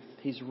truth.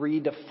 He's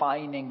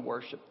redefining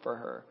worship for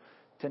her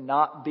to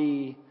not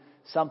be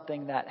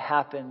something that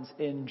happens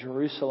in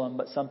Jerusalem,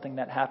 but something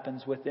that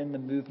happens within the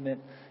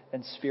movement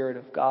and Spirit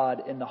of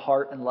God in the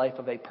heart and life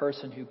of a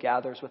person who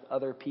gathers with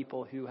other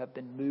people who have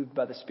been moved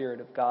by the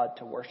Spirit of God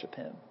to worship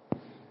Him.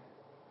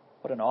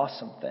 What an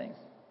awesome thing.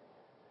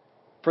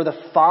 For the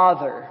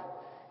Father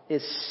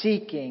is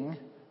seeking,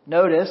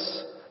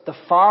 notice, the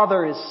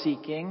Father is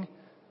seeking.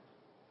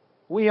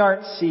 We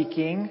aren't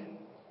seeking.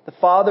 The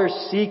Father's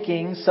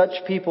seeking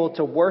such people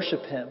to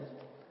worship Him.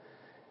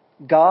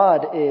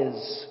 God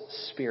is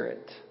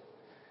Spirit,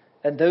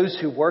 and those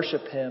who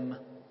worship Him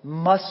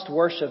must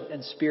worship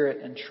in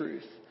spirit and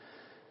truth.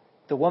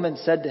 The woman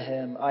said to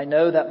him, I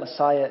know that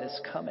Messiah is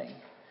coming,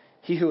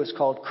 he who is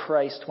called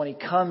Christ. When He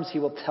comes, He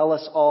will tell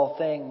us all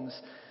things.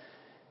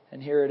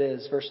 And here it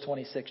is, verse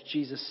 26.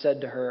 Jesus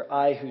said to her,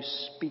 I who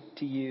speak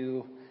to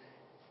you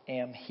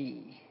am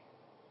He.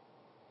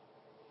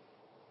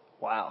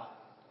 Wow.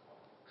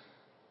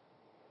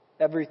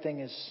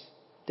 Everything is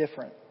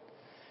different.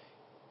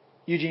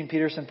 Eugene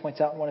Peterson points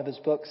out in one of his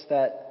books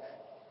that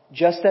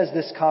just as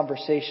this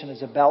conversation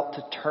is about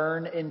to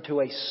turn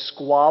into a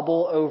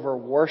squabble over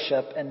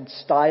worship and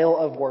style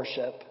of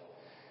worship,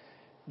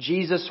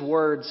 Jesus'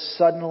 words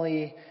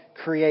suddenly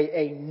create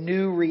a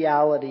new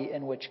reality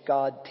in which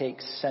God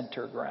takes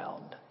center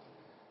ground.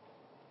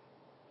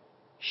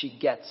 She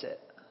gets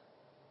it.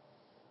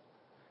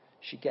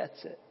 She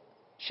gets it.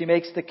 She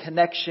makes the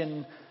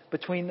connection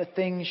between the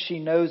things she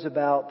knows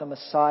about the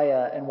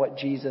Messiah and what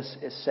Jesus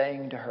is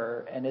saying to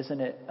her. And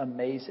isn't it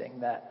amazing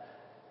that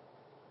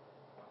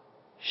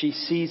she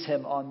sees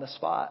Him on the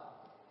spot?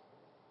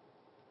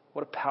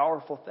 What a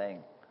powerful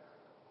thing.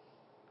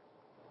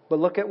 But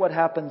look at what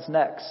happens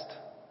next.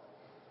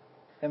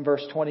 In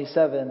verse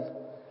 27,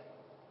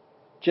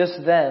 just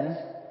then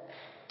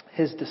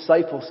His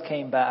disciples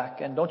came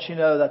back. And don't you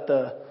know that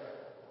the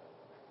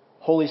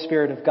Holy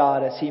Spirit of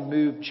God, as He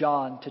moved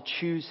John to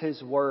choose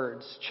his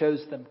words,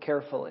 chose them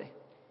carefully?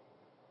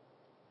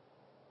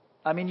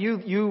 I mean,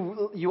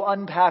 you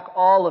unpack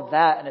all of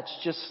that and it's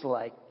just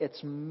like,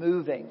 it's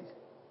moving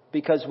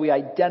because we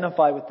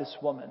identify with this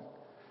woman.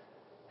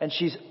 And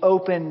she's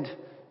opened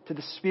to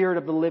the Spirit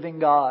of the living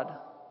God.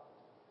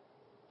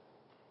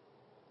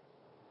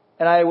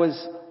 And I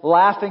was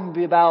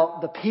laughing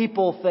about the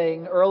people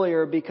thing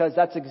earlier because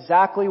that's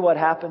exactly what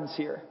happens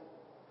here.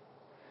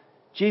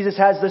 Jesus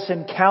has this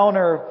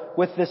encounter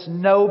with this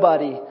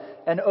nobody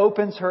and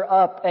opens her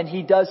up, and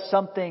He does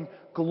something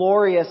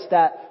glorious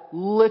that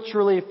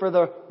literally for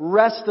the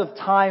rest of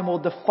time will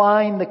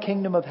define the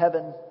kingdom of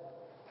heaven.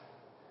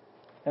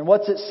 And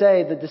what's it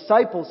say? The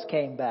disciples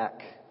came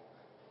back.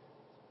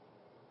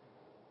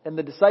 And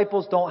the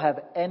disciples don't have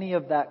any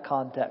of that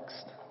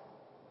context.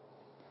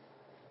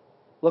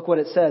 Look what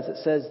it says. It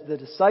says the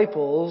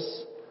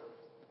disciples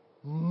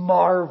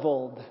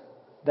marveled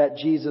that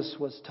Jesus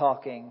was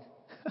talking.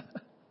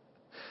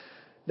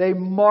 They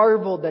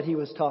marveled that He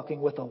was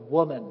talking with a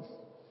woman.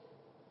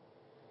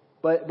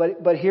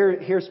 But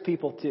here's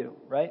people too,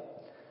 right?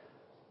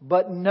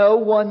 But no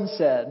one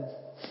said,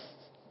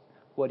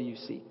 what do you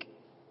seek?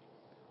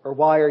 Or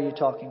why are you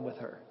talking with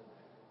her?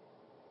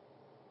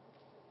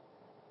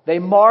 They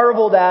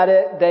marveled at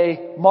it.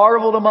 They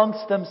marveled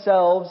amongst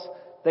themselves.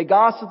 They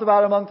gossiped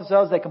about it amongst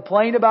themselves. They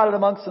complained about it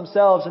amongst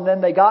themselves. And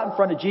then they got in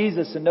front of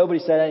Jesus and nobody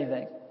said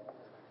anything.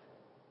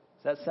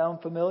 Does that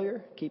sound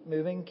familiar? Keep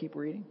moving. Keep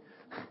reading.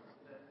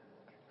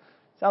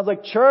 Sounds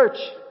like church.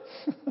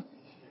 That's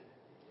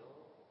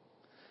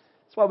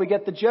why we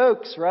get the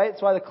jokes, right?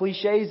 That's why the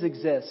cliches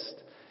exist.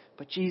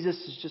 But Jesus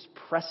is just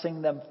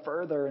pressing them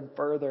further and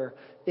further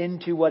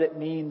into what it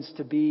means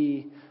to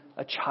be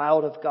a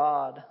child of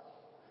God.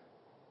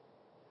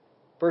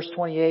 Verse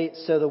 28,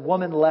 so the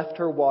woman left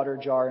her water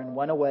jar and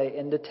went away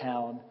into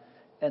town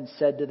and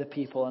said to the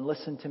people, and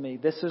listen to me,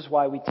 this is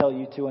why we tell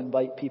you to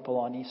invite people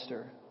on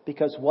Easter.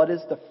 Because what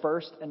is the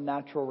first and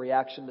natural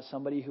reaction to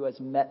somebody who has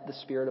met the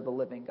Spirit of the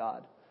living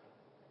God?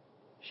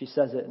 She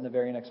says it in the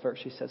very next verse.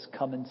 She says,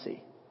 come and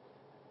see.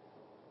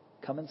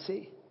 Come and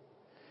see.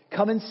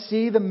 Come and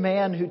see the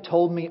man who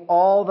told me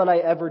all that I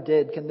ever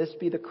did. Can this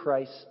be the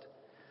Christ?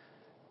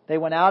 They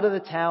went out of the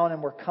town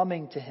and were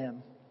coming to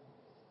him.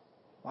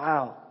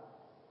 Wow.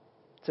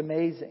 It's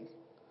amazing.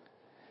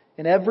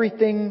 In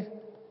everything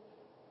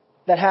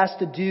that has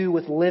to do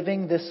with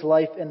living this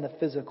life in the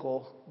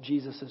physical,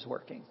 Jesus is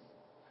working.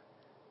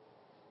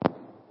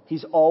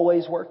 He's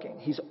always working.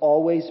 He's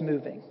always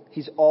moving.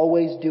 He's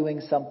always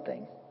doing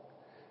something.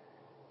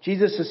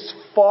 Jesus is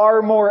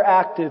far more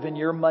active in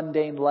your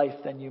mundane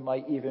life than you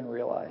might even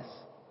realize.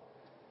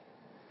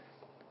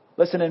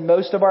 Listen, in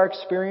most of our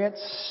experience,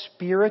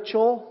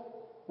 spiritual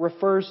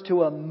refers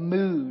to a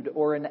mood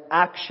or an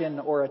action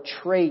or a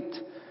trait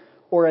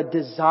or a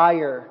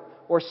desire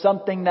or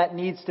something that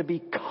needs to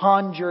be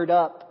conjured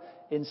up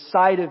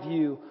inside of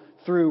you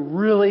through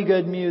really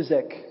good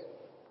music.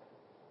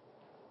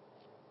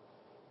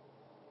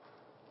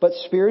 But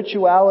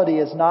spirituality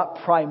is not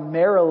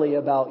primarily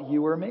about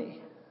you or me.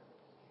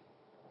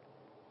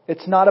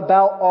 It's not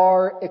about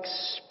our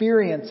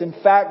experience. In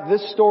fact,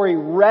 this story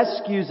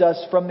rescues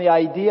us from the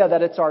idea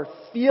that it's our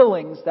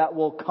feelings that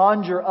will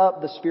conjure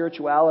up the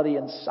spirituality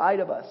inside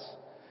of us.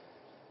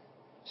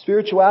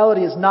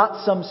 Spirituality is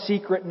not some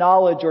secret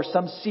knowledge or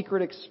some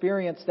secret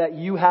experience that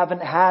you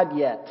haven't had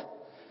yet.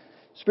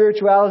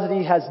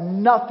 Spirituality has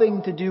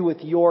nothing to do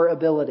with your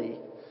ability.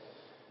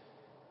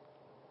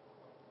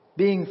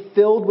 Being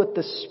filled with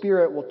the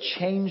Spirit will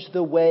change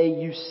the way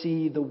you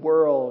see the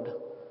world.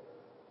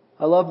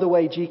 I love the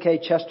way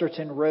G.K.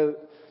 Chesterton wrote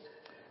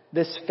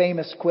this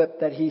famous quip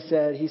that he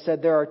said. He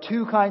said, there are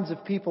two kinds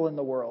of people in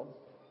the world.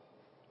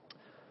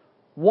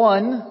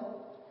 One,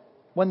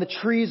 when the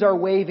trees are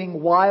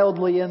waving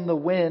wildly in the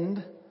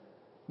wind,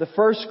 the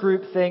first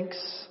group thinks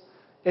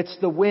it's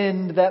the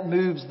wind that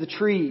moves the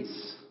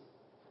trees.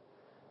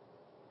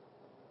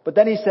 But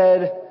then he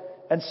said,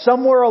 and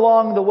somewhere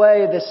along the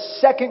way, this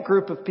second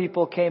group of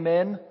people came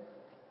in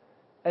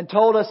and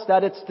told us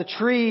that it's the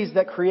trees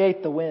that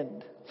create the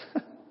wind.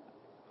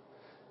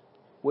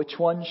 Which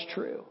one's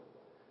true?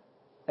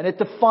 And it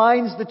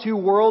defines the two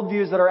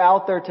worldviews that are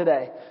out there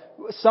today.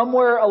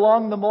 Somewhere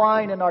along the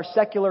line in our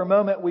secular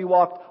moment, we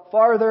walked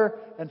farther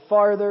and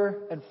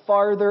farther and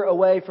farther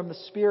away from the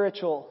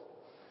spiritual.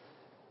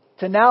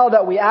 To now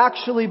that we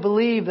actually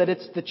believe that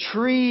it's the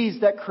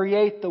trees that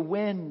create the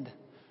wind.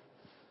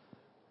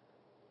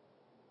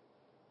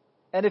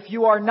 And if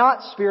you are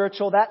not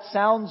spiritual, that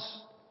sounds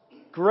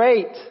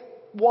great.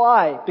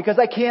 Why? Because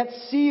I can't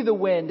see the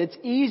wind. It's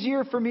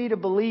easier for me to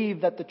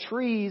believe that the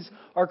trees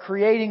are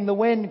creating the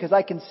wind because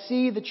I can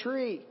see the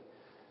tree.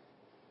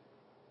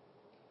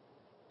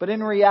 But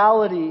in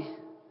reality,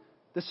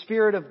 the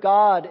Spirit of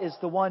God is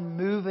the one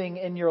moving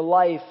in your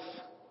life.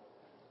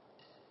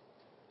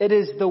 It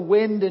is the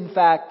wind, in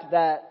fact,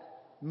 that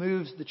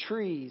moves the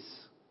trees.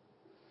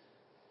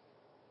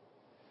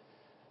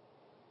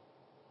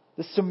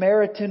 The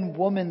Samaritan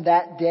woman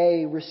that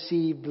day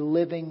received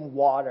living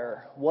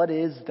water. What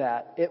is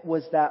that? It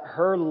was that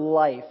her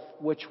life,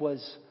 which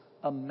was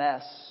a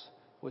mess,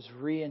 was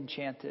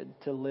re-enchanted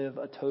to live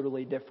a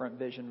totally different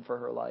vision for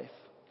her life.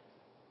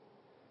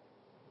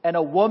 And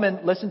a woman,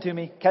 listen to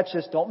me, catch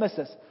this, don't miss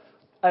this.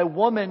 A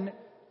woman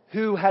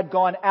who had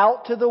gone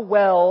out to the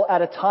well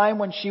at a time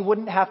when she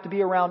wouldn't have to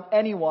be around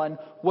anyone,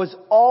 was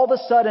all of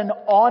a sudden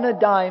on a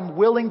dime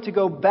willing to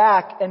go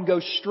back and go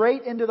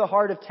straight into the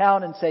heart of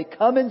town and say,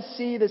 come and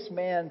see this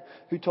man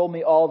who told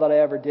me all that I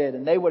ever did.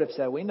 And they would have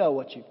said, we know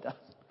what you've done.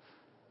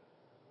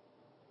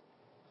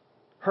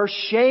 Her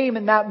shame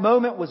in that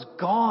moment was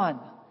gone.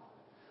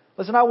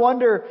 Listen, I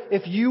wonder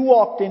if you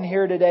walked in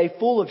here today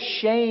full of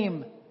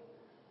shame.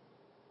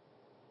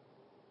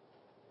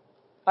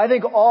 I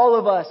think all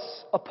of us,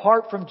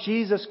 apart from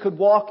Jesus, could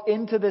walk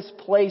into this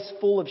place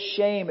full of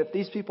shame if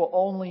these people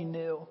only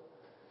knew.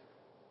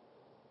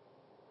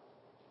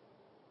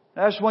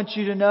 And I just want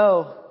you to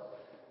know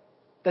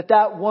that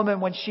that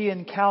woman, when she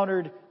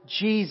encountered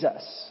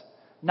Jesus,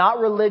 not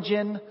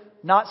religion,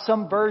 not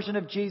some version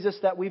of Jesus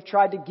that we've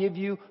tried to give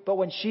you, but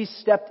when she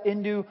stepped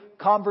into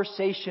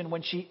conversation,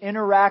 when she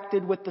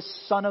interacted with the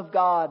Son of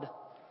God,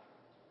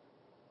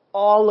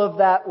 all of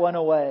that went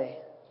away.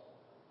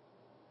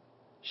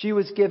 She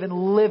was given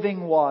living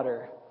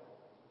water.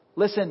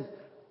 Listen,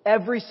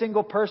 every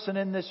single person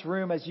in this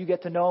room, as you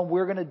get to know them,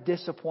 we're going to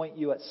disappoint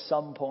you at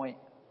some point.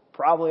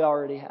 Probably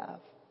already have.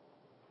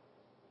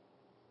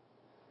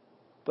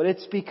 But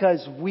it's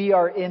because we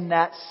are in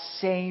that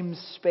same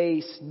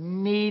space,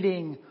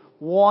 needing,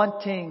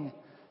 wanting,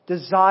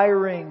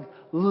 desiring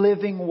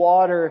living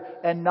water,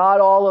 and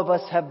not all of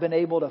us have been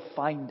able to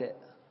find it.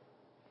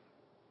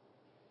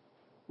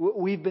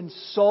 We've been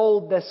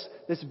sold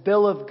this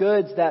bill of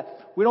goods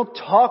that we don't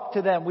talk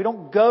to them, we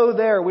don't go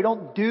there, we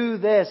don't do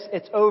this.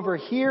 It's over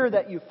here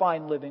that you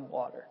find living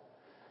water.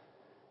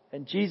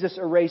 And Jesus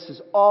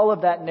erases all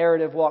of that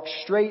narrative, walks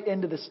straight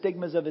into the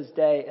stigmas of his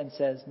day and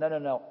says,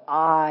 no,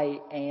 I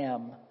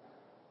am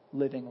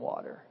living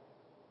water.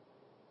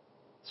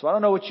 So I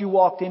don't know what you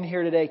walked in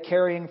here today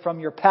carrying from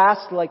your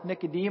past like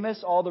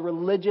Nicodemus, all the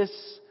religious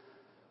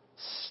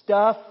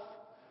stuff.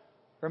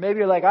 Or maybe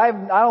you're like, I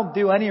don't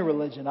do any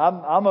religion.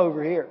 I'm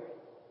over here.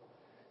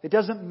 It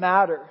doesn't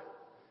matter.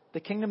 The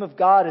kingdom of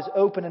God is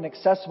open and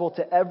accessible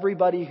to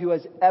everybody who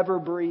has ever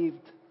breathed,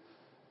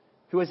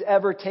 who has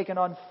ever taken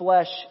on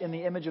flesh in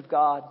the image of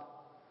God.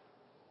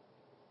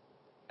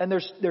 And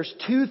there's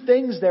two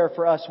things there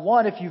for us.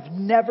 One, if you've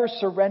never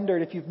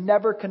surrendered, if you've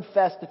never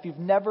confessed, if you've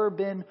never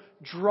been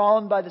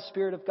drawn by the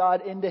Spirit of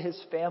God into His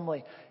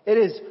family, it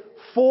is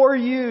for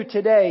you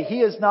today. He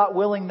is not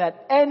willing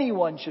that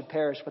anyone should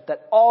perish, but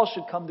that all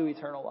should come to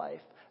eternal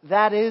life.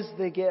 That is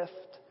the gift.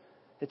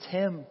 It's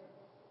Him.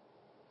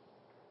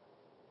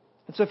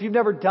 And so if you've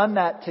never done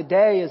that,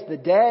 today is the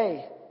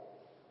day.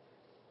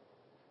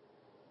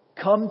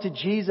 Come to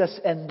Jesus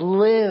and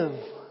live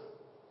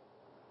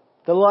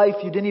the life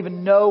you didn't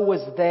even know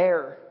was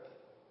there.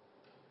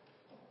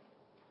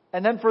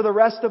 And then for the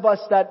rest of us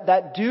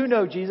that do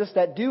know Jesus,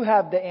 that do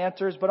have the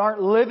answers, but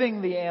aren't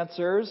living the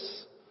answers,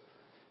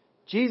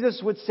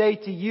 Jesus would say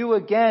to you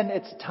again,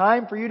 it's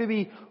time for you to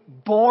be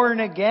born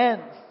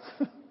again.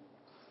 It's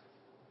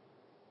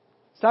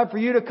time for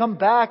you to come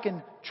back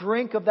and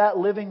drink of that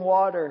living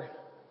water.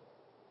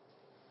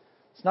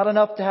 It's not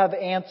enough to have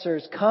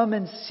answers. Come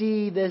and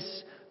see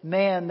this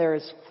man. There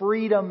is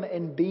freedom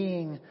in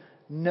being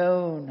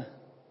known.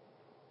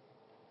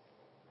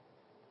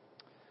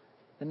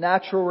 The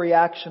natural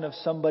reaction of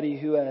somebody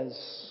who has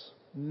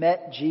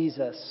met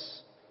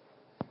Jesus,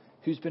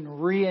 who's been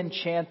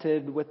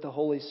re-enchanted with the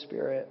Holy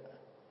Spirit.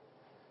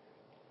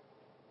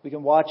 We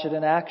can watch it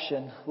in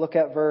action. Look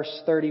at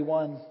verse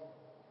 31.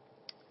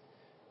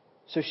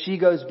 So she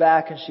goes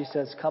back and she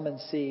says, come and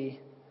see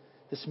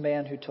this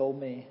man who told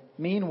me.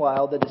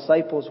 Meanwhile, the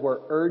disciples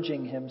were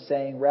urging him,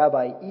 saying,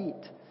 Rabbi,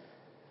 eat.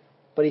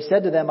 But he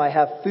said to them, I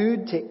have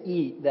food to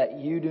eat that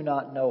you do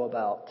not know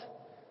about.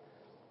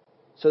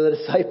 So the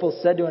disciples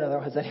said to one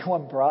another, has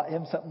anyone brought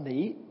him something to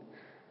eat?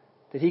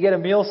 Did he get a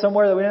meal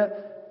somewhere that we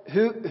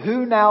don't?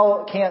 Who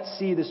now can't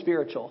see the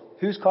spiritual?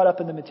 Who's caught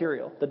up in the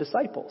material? The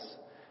disciples.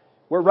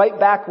 We're right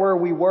back where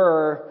we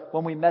were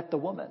when we met the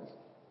woman.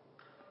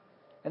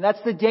 And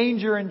that's the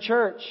danger in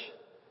church,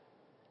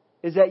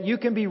 is that you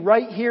can be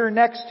right here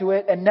next to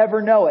it and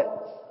never know it.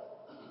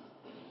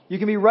 You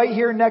can be right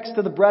here next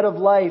to the bread of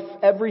life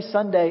every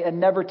Sunday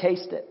and never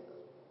taste it.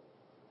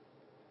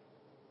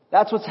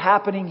 That's what's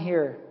happening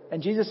here.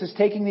 And Jesus is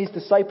taking these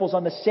disciples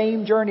on the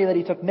same journey that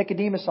He took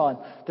Nicodemus on,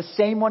 the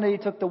same one that He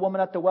took the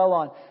woman at the well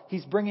on.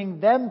 He's bringing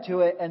them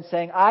to it and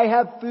saying, I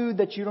have food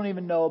that you don't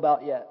even know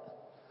about yet.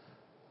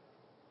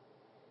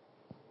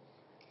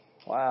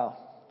 Wow.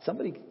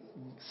 Somebody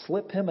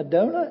slip him a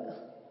donut?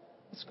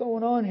 What's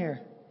going on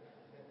here?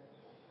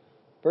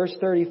 Verse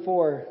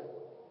 34,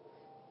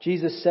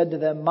 Jesus said to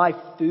them, my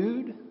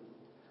food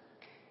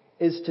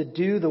is to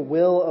do the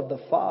will of the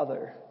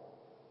Father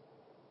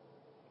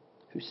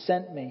who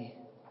sent me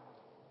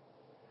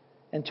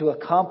and to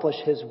accomplish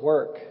His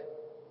work.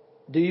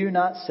 Do you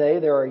not say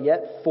there are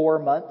yet 4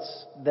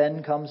 months,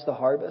 then comes the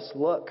harvest?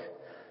 Look,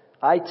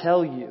 I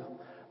tell you,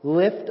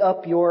 lift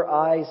up your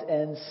eyes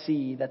and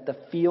see that the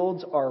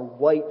fields are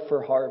white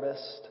for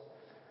harvest.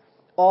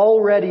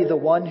 Already the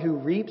one who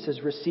reaps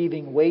is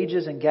receiving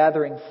wages and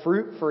gathering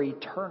fruit for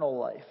eternal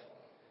life.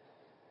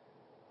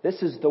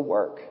 This is the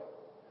work.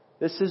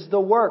 This is the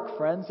work,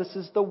 friends. This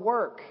is the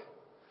work.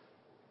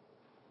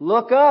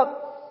 Look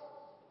up.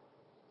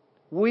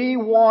 We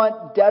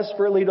want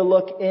desperately to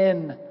look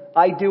in.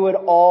 I do it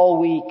all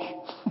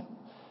week.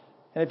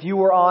 And if you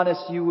were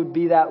honest, you would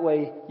be that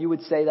way. You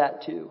would say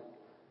that too.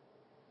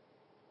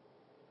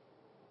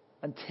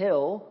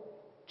 Until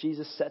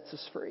Jesus sets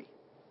us free.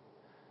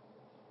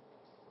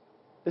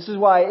 This is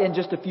why in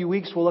just a few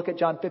weeks we'll look at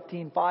John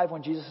 15:5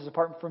 when Jesus says,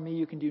 apart from me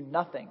you can do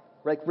nothing.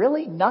 We're like,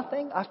 really?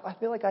 Nothing? I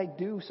feel like I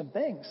do some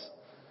things.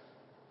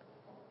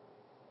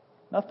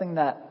 Nothing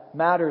that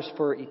matters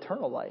for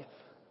eternal life.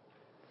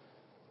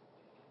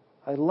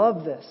 I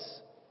love this.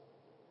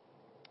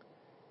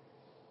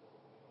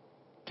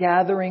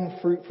 Gathering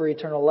fruit for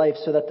eternal life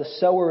so that the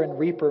sower and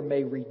reaper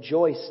may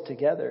rejoice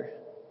together.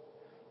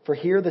 For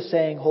here the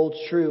saying holds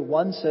true,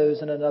 one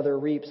sows and another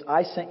reaps.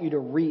 I sent you to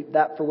reap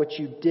that for which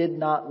you did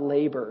not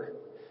labor.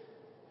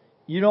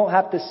 You don't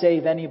have to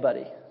save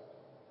anybody.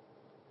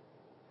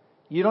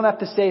 You don't have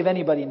to save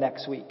anybody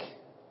next week.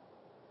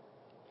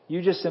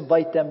 You just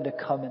invite them to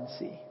come and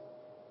see.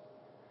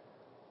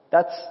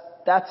 That's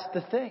that's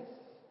the thing.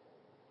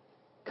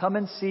 Come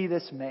and see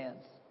this man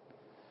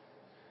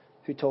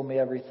who told me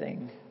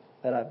everything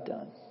that I've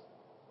done.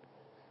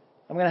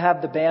 I'm going to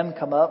have the band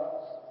come up,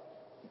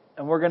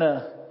 and we're going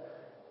to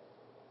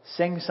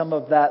sing some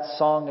of that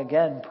song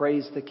again,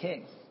 Praise the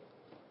King.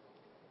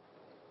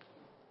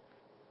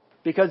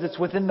 Because it's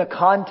within the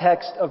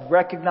context of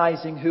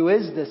recognizing who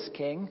is this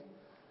King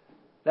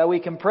that we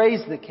can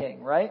praise the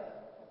King, right?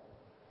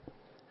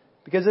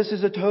 Because this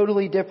is a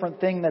totally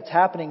different thing that's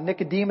happening.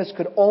 Nicodemus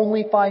could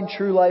only find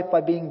true life by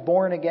being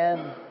born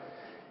again.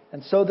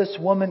 And so this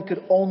woman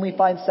could only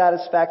find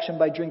satisfaction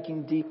by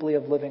drinking deeply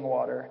of living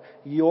water.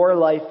 Your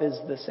life is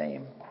the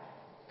same.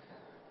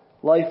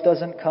 Life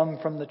doesn't come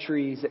from the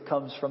trees, it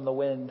comes from the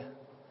wind.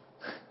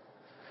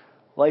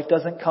 Life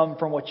doesn't come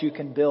from what you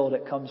can build,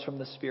 it comes from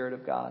the Spirit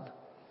of God.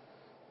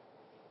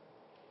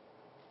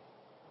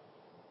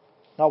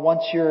 Now,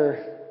 once your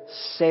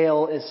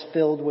sail is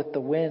filled with the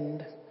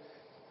wind,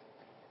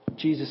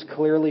 Jesus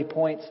clearly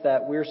points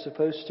that we're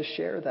supposed to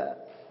share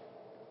that.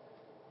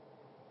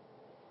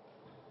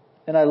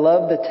 And I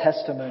love the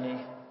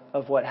testimony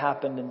of what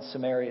happened in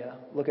Samaria.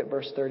 Look at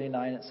verse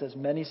 39. It says,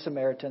 many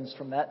Samaritans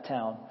from that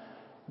town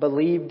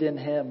believed in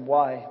him.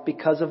 Why?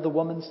 Because of the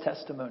woman's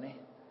testimony.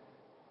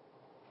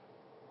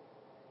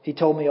 He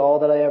told me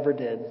all that I ever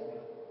did.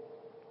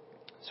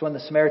 So when the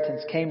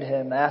Samaritans came to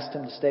him, asked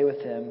him to stay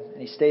with him,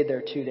 and he stayed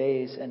there 2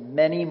 days, and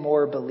many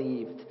more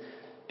believed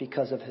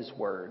because of his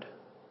word.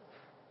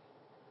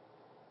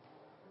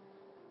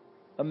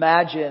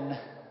 Imagine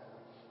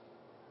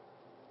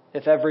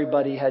if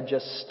everybody had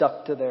just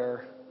stuck to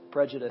their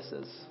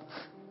prejudices,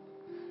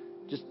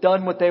 just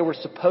done what they were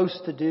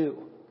supposed to do.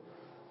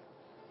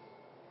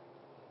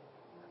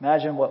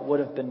 Imagine what would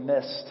have been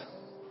missed.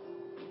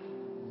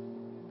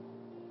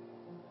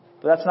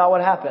 But that's not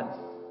what happened.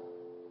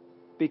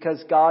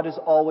 Because God is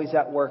always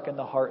at work in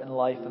the heart and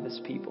life of His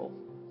people.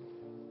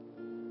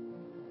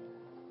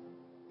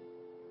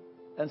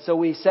 And so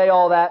we say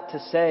all that to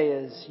say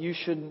is you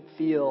shouldn't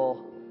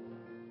feel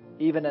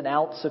even an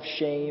ounce of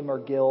shame or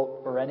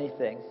guilt or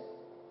anything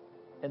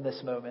in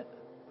this moment,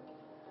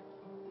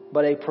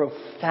 but a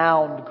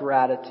profound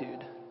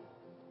gratitude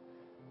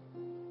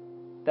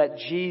that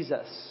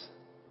Jesus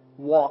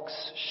walks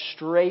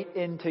straight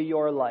into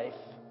your life,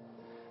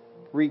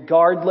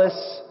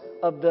 regardless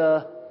of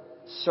the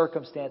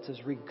circumstances,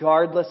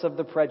 regardless of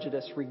the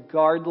prejudice,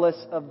 regardless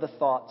of the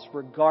thoughts,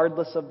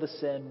 regardless of the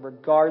sin,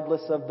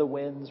 regardless of the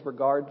wins,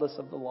 regardless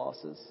of the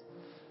losses.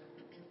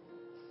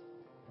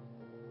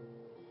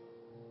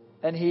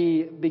 And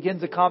He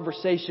begins a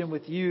conversation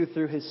with you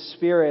through His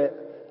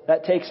Spirit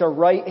that takes a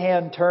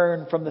right-hand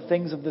turn from the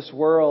things of this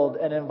world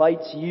and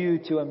invites you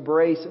to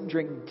embrace and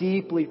drink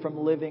deeply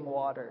from living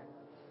water.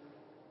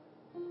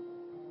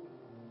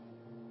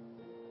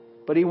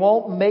 But He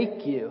won't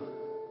make you.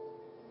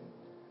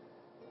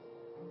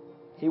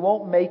 He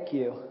won't make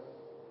you.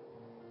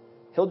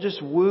 He'll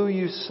just woo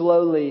you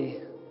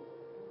slowly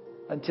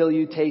until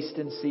you taste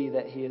and see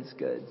that He is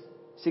good.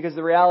 See, because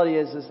the reality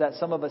is that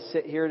some of us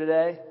sit here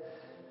today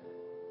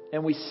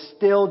and we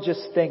still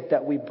just think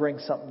that we bring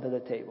something to the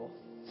table.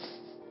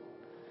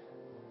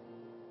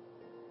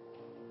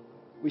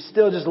 We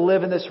still just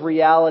live in this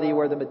reality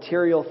where the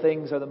material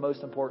things are the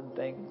most important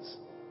things.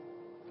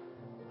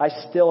 I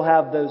still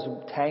have those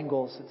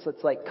tangles.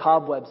 It's like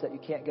cobwebs that you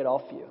can't get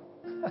off you.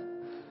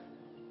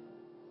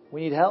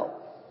 We need help.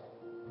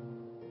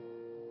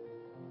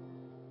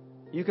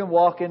 You can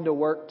walk into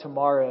work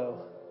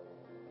tomorrow.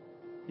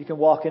 You can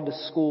walk into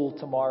school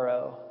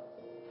tomorrow.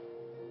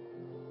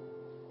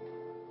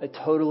 A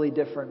totally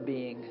different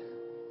being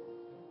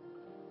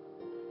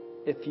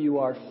if you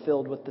are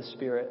filled with the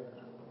Spirit.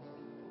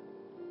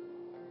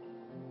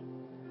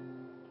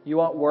 You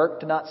want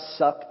work to not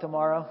suck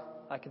tomorrow?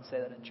 I can say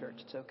that in church.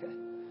 It's okay.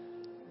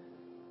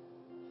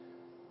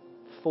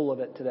 Full of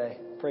it today.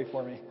 Pray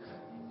for me.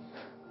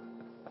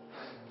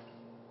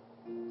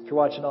 If you're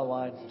watching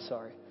online, I'm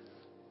sorry.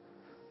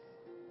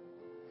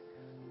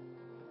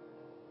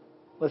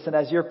 Listen,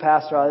 as your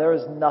pastor, there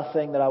is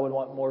nothing that I would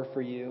want more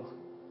for you.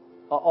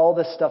 All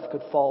this stuff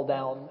could fall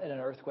down in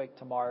an earthquake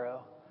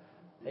tomorrow,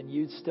 and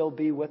you'd still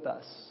be with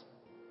us.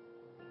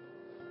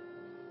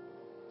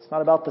 It's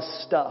not about the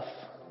stuff.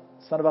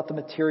 It's not about the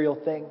material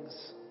things.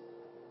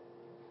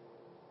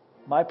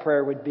 My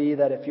prayer would be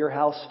that if your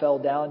house fell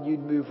down, you'd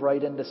move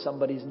right into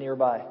somebody's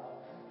nearby,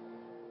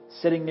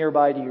 sitting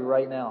nearby to you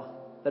right now,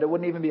 that it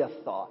wouldn't even be a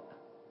thought.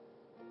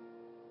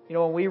 You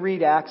know, when we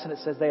read Acts and it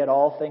says they had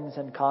all things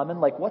in common,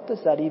 like, what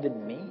does that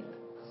even mean?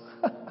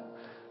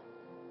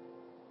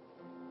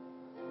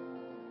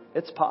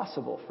 It's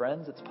possible,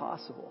 friends. It's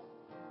possible.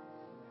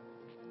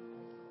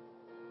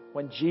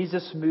 When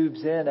Jesus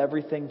moves in,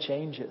 everything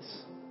changes.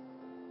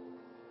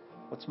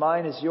 What's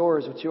mine is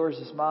yours. What's yours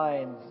is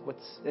mine.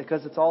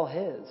 Because it's all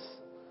His.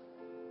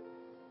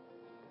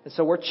 And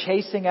so we're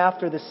chasing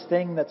after this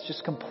thing that's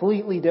just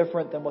completely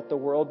different than what the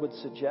world would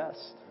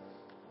suggest.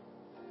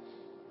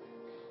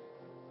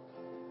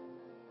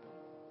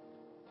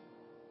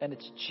 And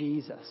it's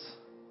Jesus.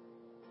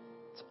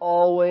 It's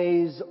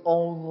always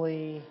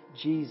only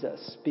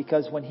Jesus,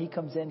 because when He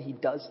comes in, He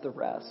does the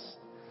rest.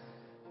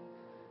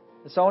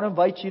 And so I want to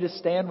invite you to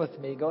stand with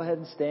me. Go ahead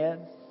and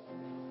stand.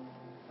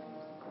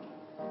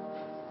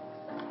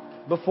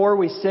 Before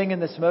we sing in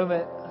this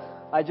moment,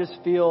 I just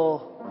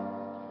feel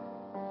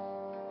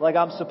like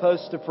I'm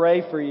supposed to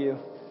pray for you.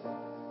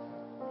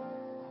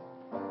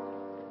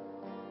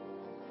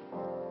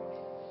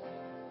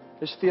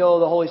 Just feel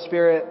the Holy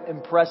Spirit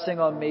impressing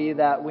on me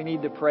that we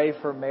need to pray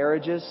for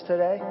marriages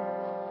today.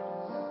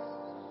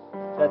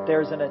 That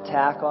there's an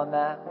attack on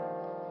that.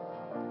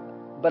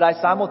 But I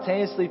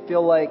simultaneously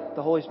feel like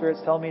the Holy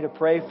Spirit's telling me to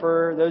pray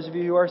for those of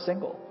you who are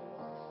single.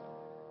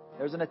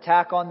 There's an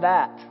attack on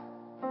that.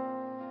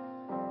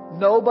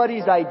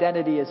 Nobody's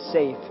identity is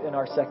safe in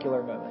our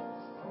secular moment.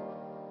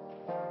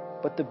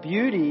 But the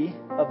beauty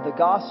of the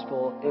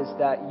gospel is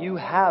that you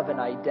have an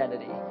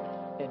identity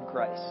in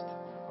Christ.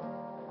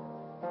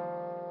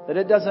 That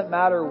it doesn't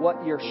matter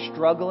what you're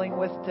struggling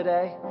with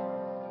today.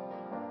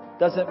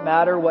 Doesn't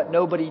matter what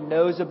nobody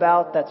knows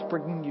about that's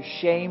bringing you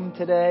shame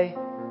today.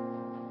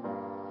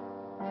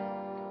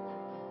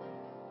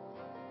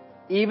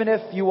 Even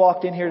if you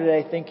walked in here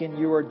today thinking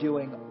you were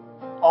doing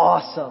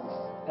awesome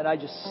and I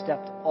just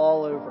stepped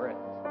all over it.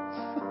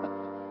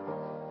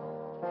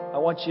 I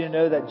want you to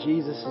know that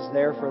Jesus is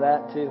there for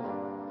that too.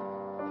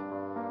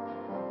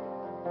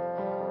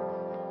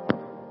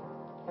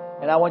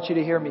 And I want you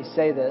to hear me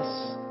say this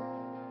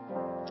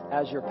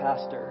as your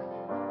pastor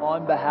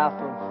on behalf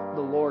of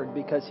the Lord,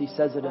 because He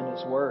says it in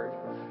His Word.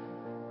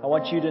 I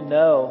want you to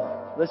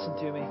know, listen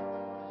to me,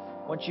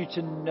 I want you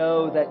to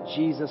know that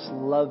Jesus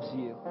loves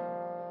you.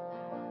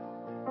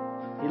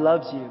 He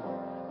loves you.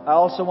 I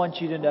also want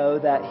you to know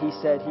that He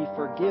said He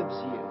forgives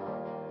you.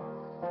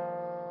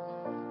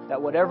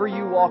 That whatever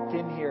you walked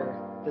in here,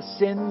 the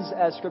sins,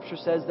 as Scripture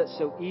says, that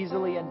so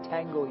easily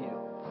entangle you,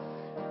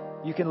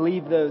 you can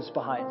leave those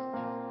behind.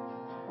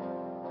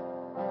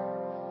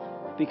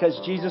 Because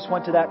Jesus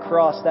went to that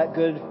cross, that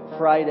Good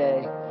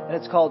Friday, and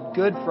it's called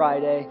Good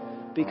Friday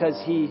because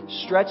He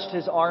stretched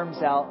His arms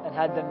out and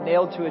had them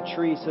nailed to a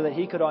tree so that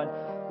He could, on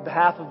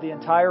behalf of the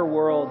entire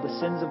world, the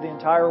sins of the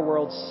entire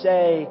world,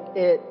 say,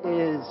 it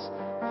is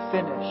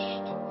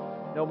finished.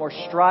 No more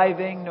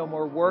striving, no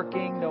more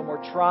working, no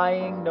more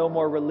trying, no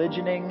more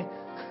religioning.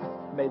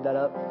 Made that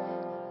up.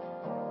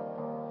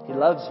 He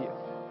loves you.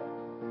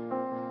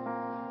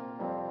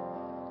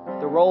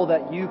 The role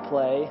that you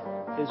play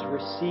is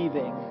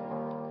receiving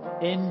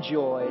in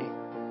joy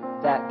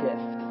that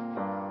gift.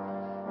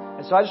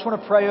 And so I just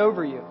want to pray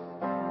over you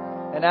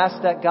and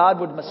ask that God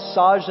would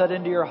massage that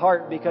into your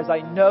heart, because I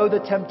know the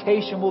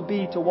temptation will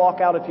be to walk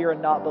out of here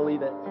and not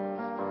believe it.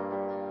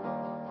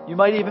 You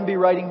might even be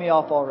writing me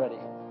off already.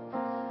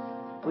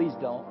 Please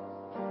don't.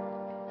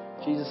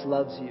 Jesus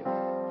loves you.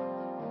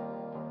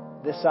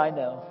 This I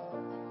know,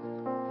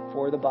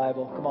 for the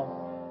Bible, come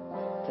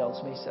on,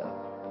 tells me so.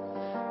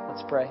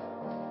 Let's pray.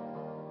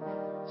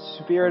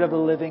 Spirit of the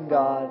living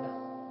God,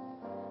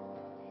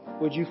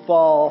 would you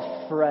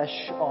fall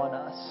fresh on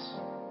us?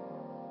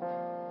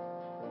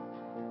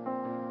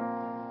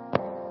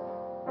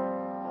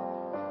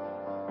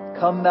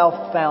 Come,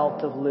 thou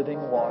fount of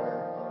living water.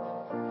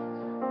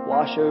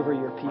 Wash over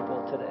your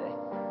people today.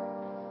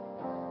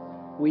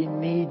 We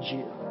need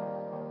you.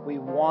 We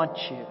want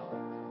you.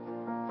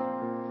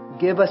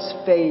 Give us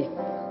faith.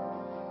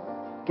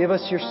 Give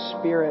us your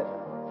Spirit.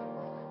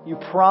 You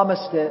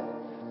promised it.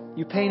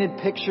 You painted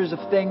pictures of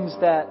things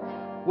that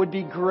would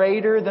be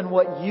greater than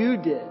what you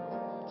did.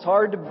 It's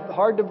hard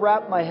to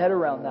wrap my head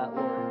around that,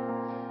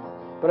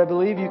 Lord. But I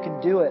believe you can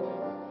do it.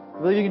 I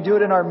believe you can do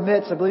it in our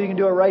midst. I believe you can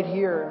do it right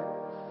here.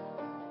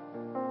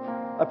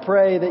 I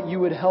pray that you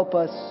would help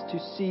us to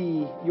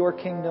see your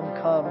kingdom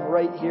come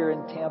right here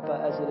in Tampa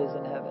as it is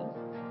in heaven.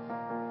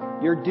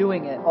 You're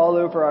doing it all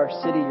over our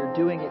city. You're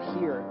doing it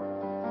here.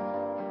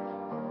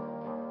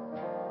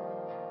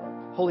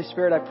 Holy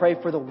Spirit, I pray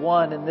for the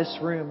one in this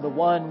room, the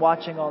one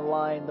watching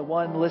online, the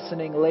one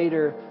listening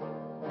later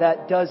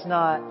that does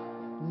not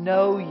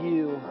know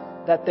you,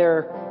 that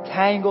they're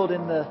tangled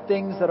in the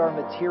things that are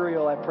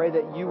material. I pray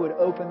that you would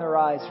open their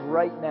eyes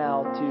right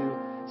now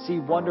to see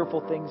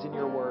wonderful things in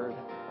your word.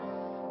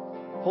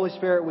 Holy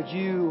Spirit, would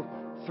you,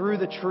 through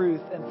the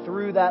truth and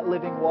through that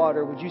living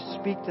water, would you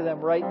speak to them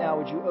right now?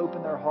 Would you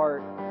open their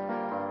heart?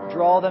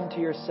 Draw them to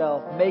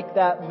yourself. Make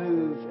that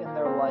move in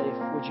their life.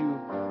 Would you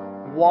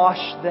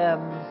wash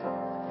them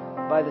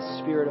by the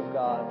Spirit of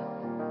God?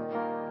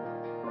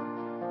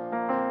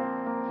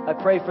 I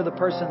pray for the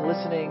person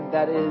listening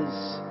that is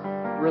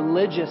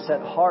religious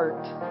at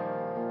heart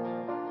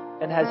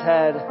and has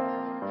had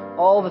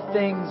all the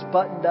things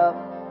buttoned up.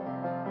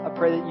 I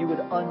pray that you would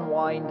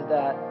unwind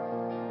that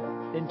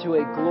into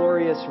a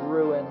glorious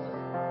ruin,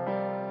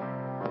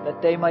 that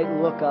they might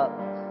look up.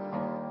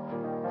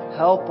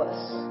 Help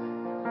us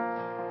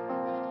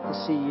to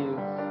see you.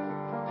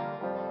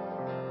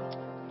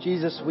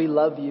 Jesus, we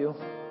love you.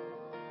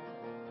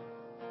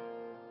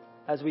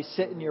 As we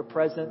sit in your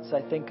presence,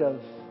 I think of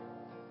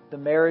the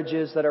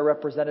marriages that are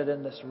represented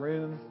in this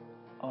room,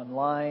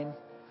 online.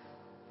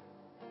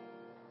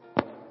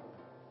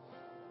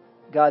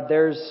 God,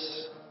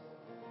 there's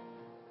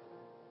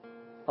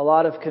a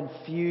lot of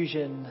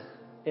confusion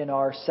in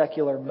our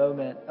secular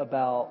moment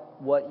about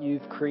what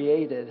you've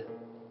created.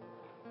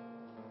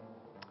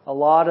 A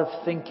lot of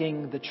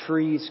thinking the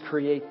trees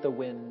create the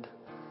wind.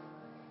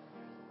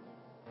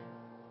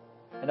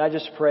 And I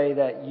just pray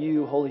that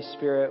you, Holy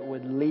Spirit,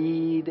 would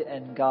lead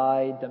and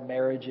guide the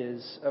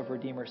marriages of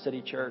Redeemer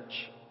City Church.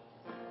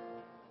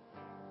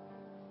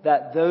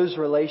 That those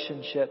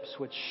relationships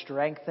would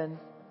strengthen.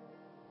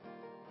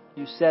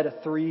 You said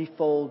a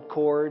threefold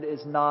cord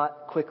is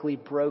not quickly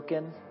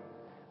broken.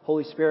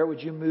 Holy Spirit,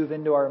 would you move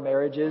into our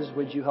marriages?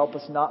 Would you help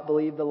us not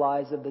believe the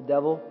lies of the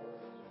devil?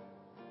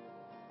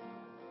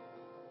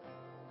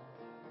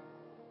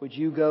 Would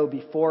you go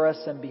before us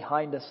and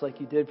behind us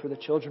like you did for the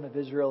children of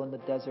Israel in the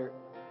desert?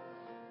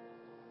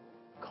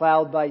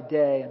 Cloud by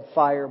day and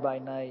fire by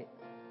night.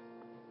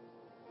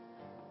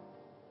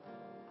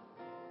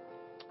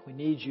 We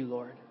need you,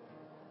 Lord.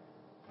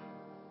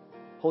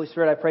 Holy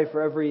Spirit, I pray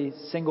for every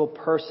single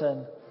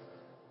person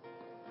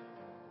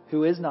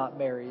who is not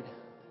married,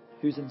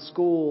 who's in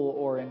school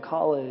or in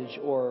college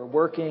or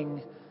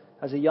working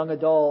as a young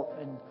adult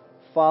and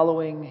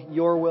following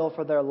your will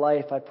for their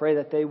life. I pray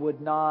that they would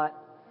not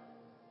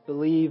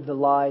believe the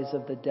lies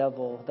of the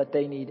devil, that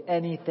they need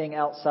anything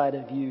outside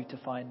of you to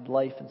find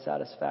life and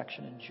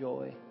satisfaction and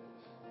joy.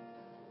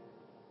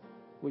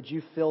 Would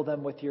you fill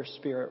them with your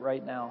Spirit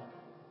right now?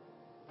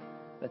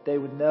 That they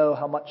would know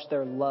how much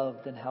they're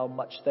loved and how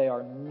much they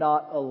are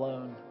not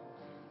alone,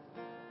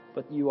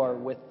 but you are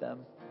with them.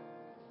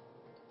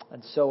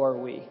 And so are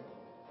we.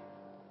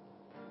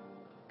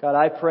 God,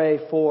 I pray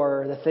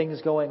for the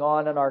things going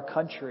on in our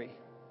country,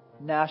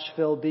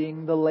 Nashville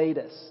being the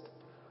latest.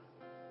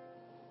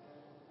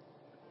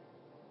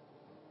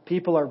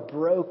 People are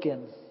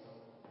broken.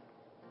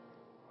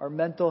 Our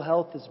mental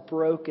health is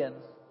broken.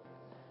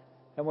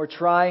 And we're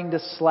trying to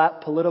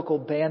slap political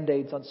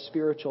band-aids on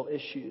spiritual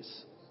issues.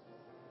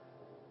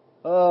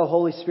 Oh,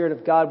 Holy Spirit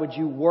of God, would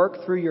you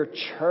work through your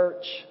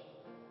church?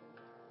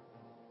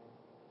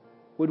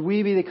 Would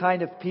we be the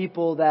kind of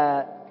people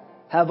that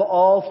have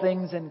all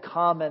things in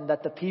common,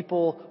 that the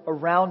people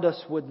around us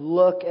would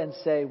look and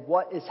say,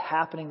 what is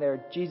happening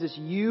there? Jesus,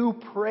 you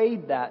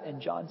prayed that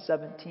in John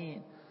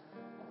 17.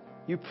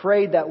 You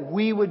prayed that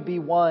we would be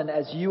one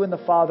as you and the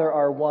Father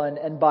are one,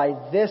 and by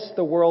this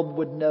the world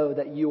would know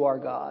that you are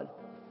God.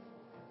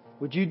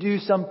 Would you do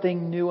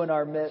something new in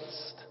our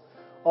midst,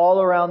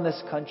 all around this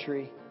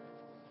country,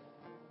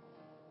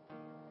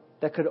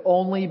 that could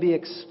only be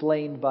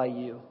explained by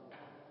you?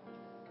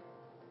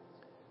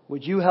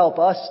 Would you help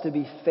us to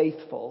be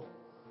faithful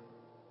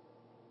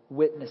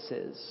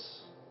witnesses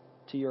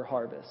to your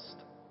harvest?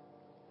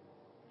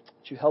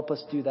 Would you help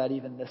us do that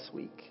even this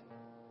week?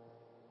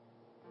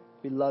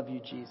 We love you,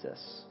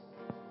 Jesus.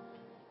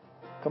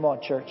 Come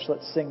on, church,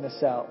 let's sing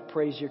this out.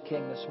 Praise your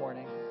King this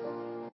morning.